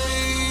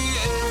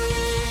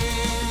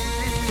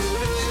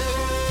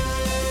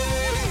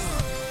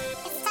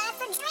It's time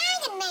for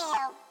Dragon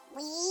Mail.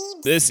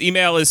 Weebs. This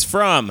email is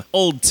from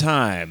old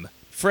time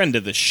friend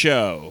of the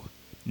show,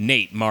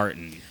 Nate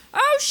Martin.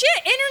 Oh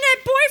shit!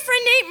 Internet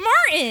boyfriend Nate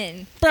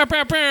Martin. Bow,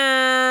 bow,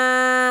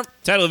 bow.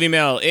 Title of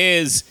email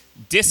is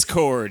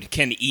Discord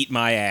Can Eat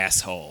My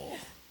Asshole.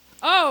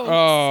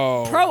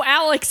 Oh. Oh, Pro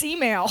Alex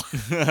email.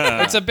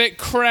 it's a bit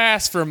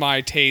crass for my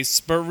tastes,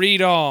 but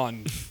read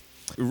on.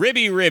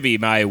 Ribby,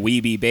 my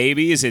weeby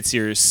babies, it's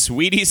your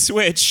sweetie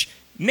switch,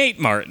 Nate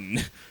Martin.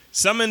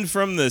 Summoned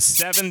from the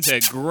seven to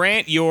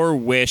grant your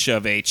wish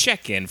of a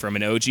check-in from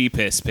an OG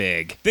piss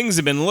pig. Things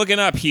have been looking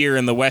up here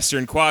in the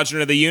western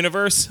quadrant of the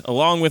universe,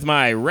 along with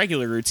my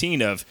regular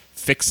routine of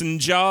fixing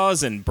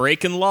jaws and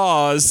breaking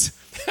laws.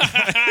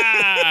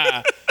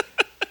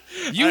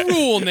 You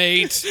rule,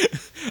 Nate.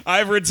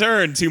 I've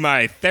returned to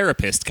my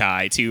therapist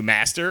Kai to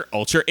master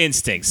Ultra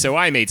Instinct, so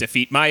I may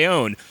defeat my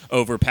own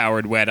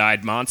overpowered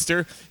wet-eyed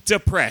monster,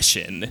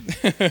 depression.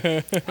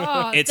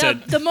 Oh, It's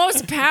the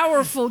most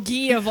powerful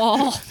gi of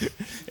all.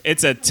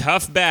 It's a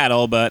tough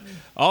battle, but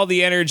all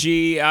the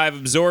energy I've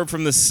absorbed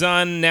from the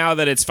sun now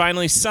that it's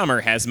finally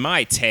summer has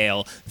my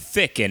tail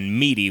thick and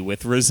meaty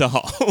with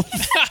resolve.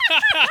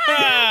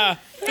 Out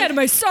of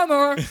my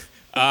summer.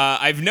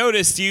 I've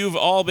noticed you've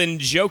all been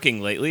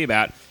joking lately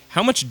about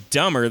how much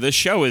dumber the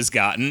show has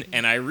gotten,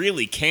 and I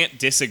really can't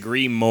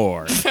disagree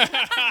more.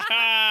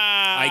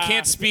 I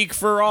can't speak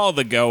for all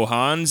the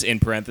Gohans, in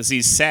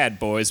parentheses, sad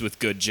boys with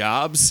good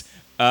jobs,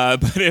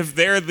 but if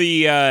they're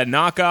the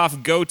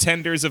knockoff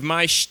go-tenders of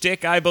my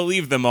shtick I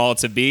believe them all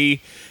to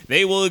be,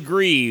 they will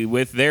agree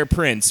with their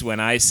prince when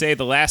I say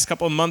the last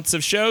couple months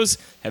of shows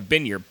have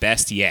been your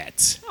best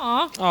yet.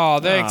 Aw. Oh,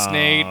 thanks, Oh,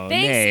 Nate. Thanks,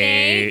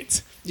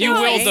 Nate. You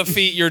No, will I-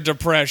 defeat your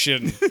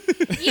depression.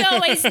 You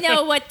always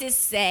know what to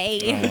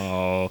say.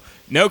 Oh,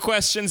 no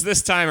questions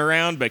this time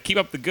around, but keep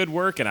up the good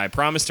work, and I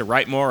promise to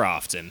write more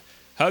often.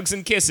 Hugs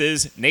and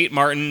kisses, Nate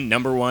Martin,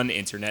 #1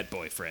 internet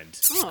boyfriend.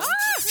 Oh,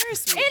 very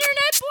sweet.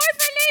 Internet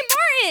boyfriend Nate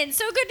Martin.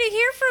 So good to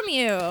hear from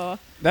you.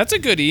 That's a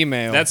good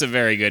email. That's a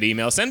very good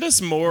email. Send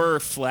us more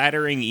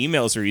flattering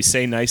emails where you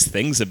say nice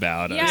things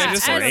about us. Yeah,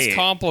 just send us Great.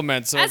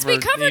 compliments As over we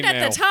covered email.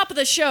 at the top of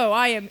the show,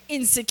 I am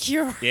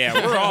insecure. Yeah,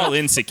 we're all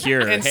insecure.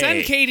 And Hey.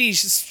 send Katie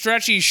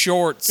stretchy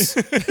shorts.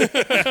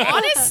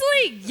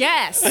 Honestly,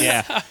 yes.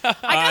 Yeah.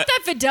 I got that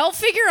Vidal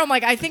figure. I'm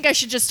like, I think I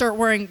should just start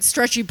wearing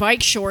stretchy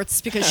bike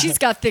shorts because she's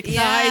got thick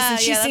Yeah, thighs and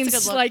she yeah, that's a seems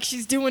good look. like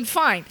she's doing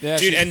fine. Yeah,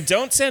 Dude, she's- and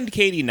don't send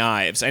Katie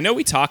knives. I know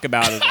we talk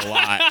about it a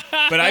lot,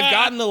 but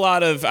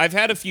I've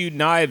had a few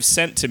knives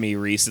sent to me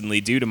recently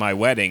due to my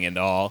wedding and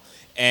all,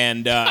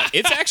 and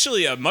it's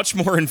actually a much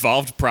more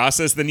involved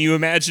process than you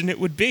imagine it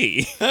would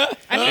be. I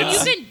mean, you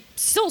can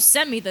still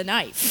send me the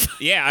knife.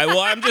 Yeah, well,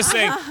 I'm just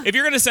saying, if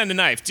you're going to send a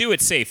knife, do it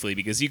safely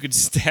because you could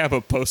stab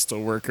a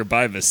postal worker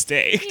by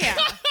mistake. Yeah,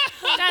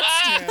 that's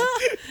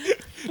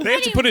true. They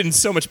have to put it in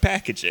so much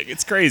packaging.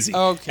 It's crazy.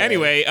 Okay.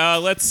 Anyway,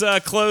 let's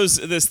close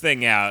this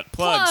thing out.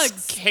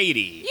 Plugs.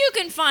 Katie. You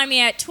can find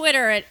me at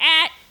Twitter at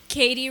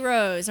Katie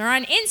Rose or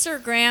on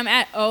Instagram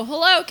at Oh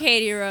Hello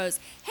Katie Rose.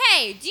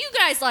 Hey, do you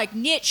guys like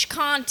niche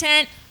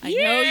content? I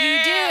know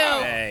you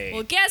do. Hey.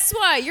 Well, guess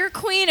what? Your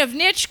queen of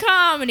niche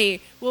comedy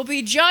will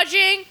be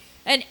judging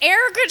an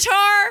air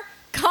guitar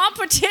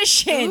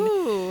competition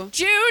Ooh.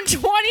 June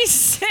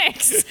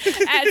 26th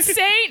at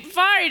St.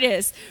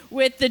 Vitus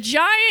with the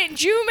giant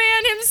Jew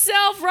man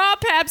himself, Rob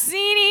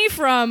Papsini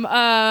from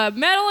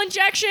Metal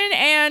Injection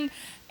and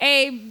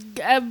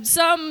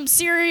some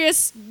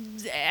serious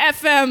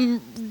FM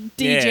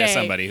DJ. Yeah,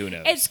 somebody who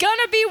knows. It's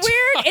gonna be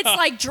weird. It's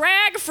like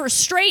drag for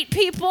straight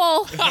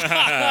people.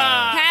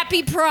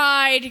 Happy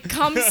Pride.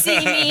 Come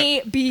see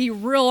me. Be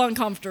real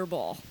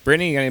uncomfortable.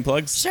 Brittany, you got any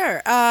plugs?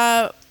 Sure.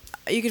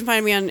 You can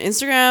find me on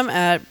Instagram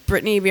at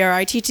Brittany,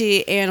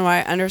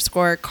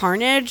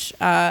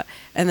 BRITTANY_Carnage.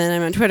 And then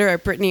I'm on Twitter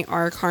at Brittany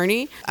R.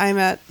 Carney. I'm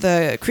at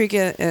the Creek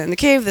in the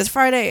Cave this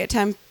Friday at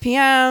 10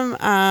 p.m.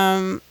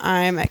 I'm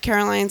at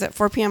Caroline's at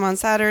 4 p.m. on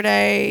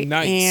Saturday.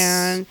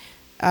 Nice.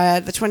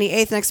 And the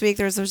 28th next week,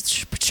 there's a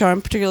show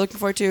I'm particularly looking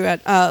forward to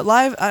at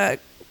Live.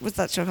 What's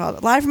that show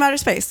called? Live from Outer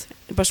Space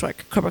in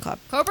Bushwick, Cobra Club.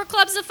 Cobra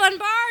Club's a fun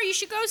bar. You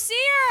should go see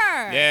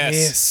her.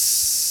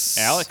 Yes.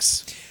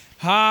 Alex.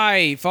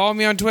 Hi, follow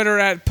me on Twitter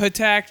at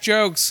Patak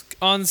Jokes.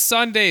 On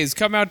Sundays,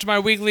 come out to my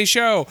weekly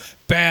show.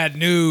 Bad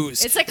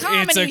news. It's a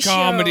comedy It's a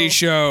comedy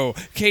show.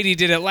 Katie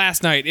did it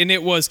last night, and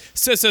it was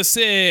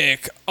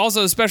sick.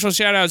 Also, special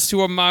shout-outs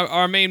to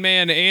our main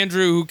man,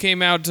 Andrew, who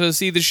came out to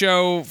see the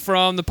show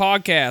from the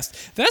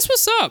podcast. That's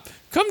what's up.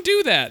 Come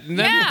do that, and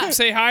then Yeah.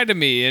 say hi to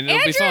me, and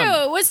it'll be fun.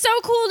 Andrew, it was so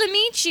cool to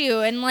meet you,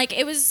 and like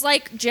it was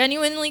like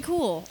genuinely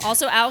cool.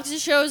 Also, Alex's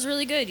show is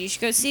really good. You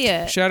should go see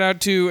it. Shout out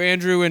to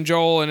Andrew and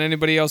Joel and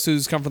anybody else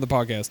who's come from the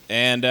podcast.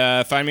 And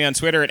find me on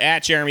Twitter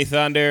at Jeremy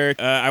Thunder.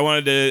 I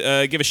wanted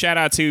to give a shout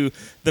out to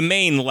the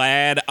main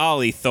lad,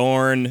 Ollie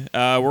Thorne.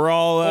 We're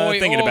all Oi,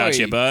 thinking oi. about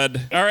you,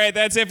 bud. All right,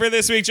 that's it for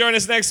this week. Join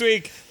us next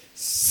week.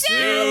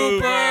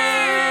 Super.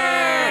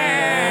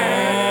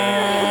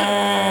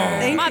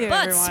 Thank My you.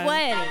 everyone.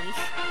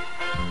 sweaty.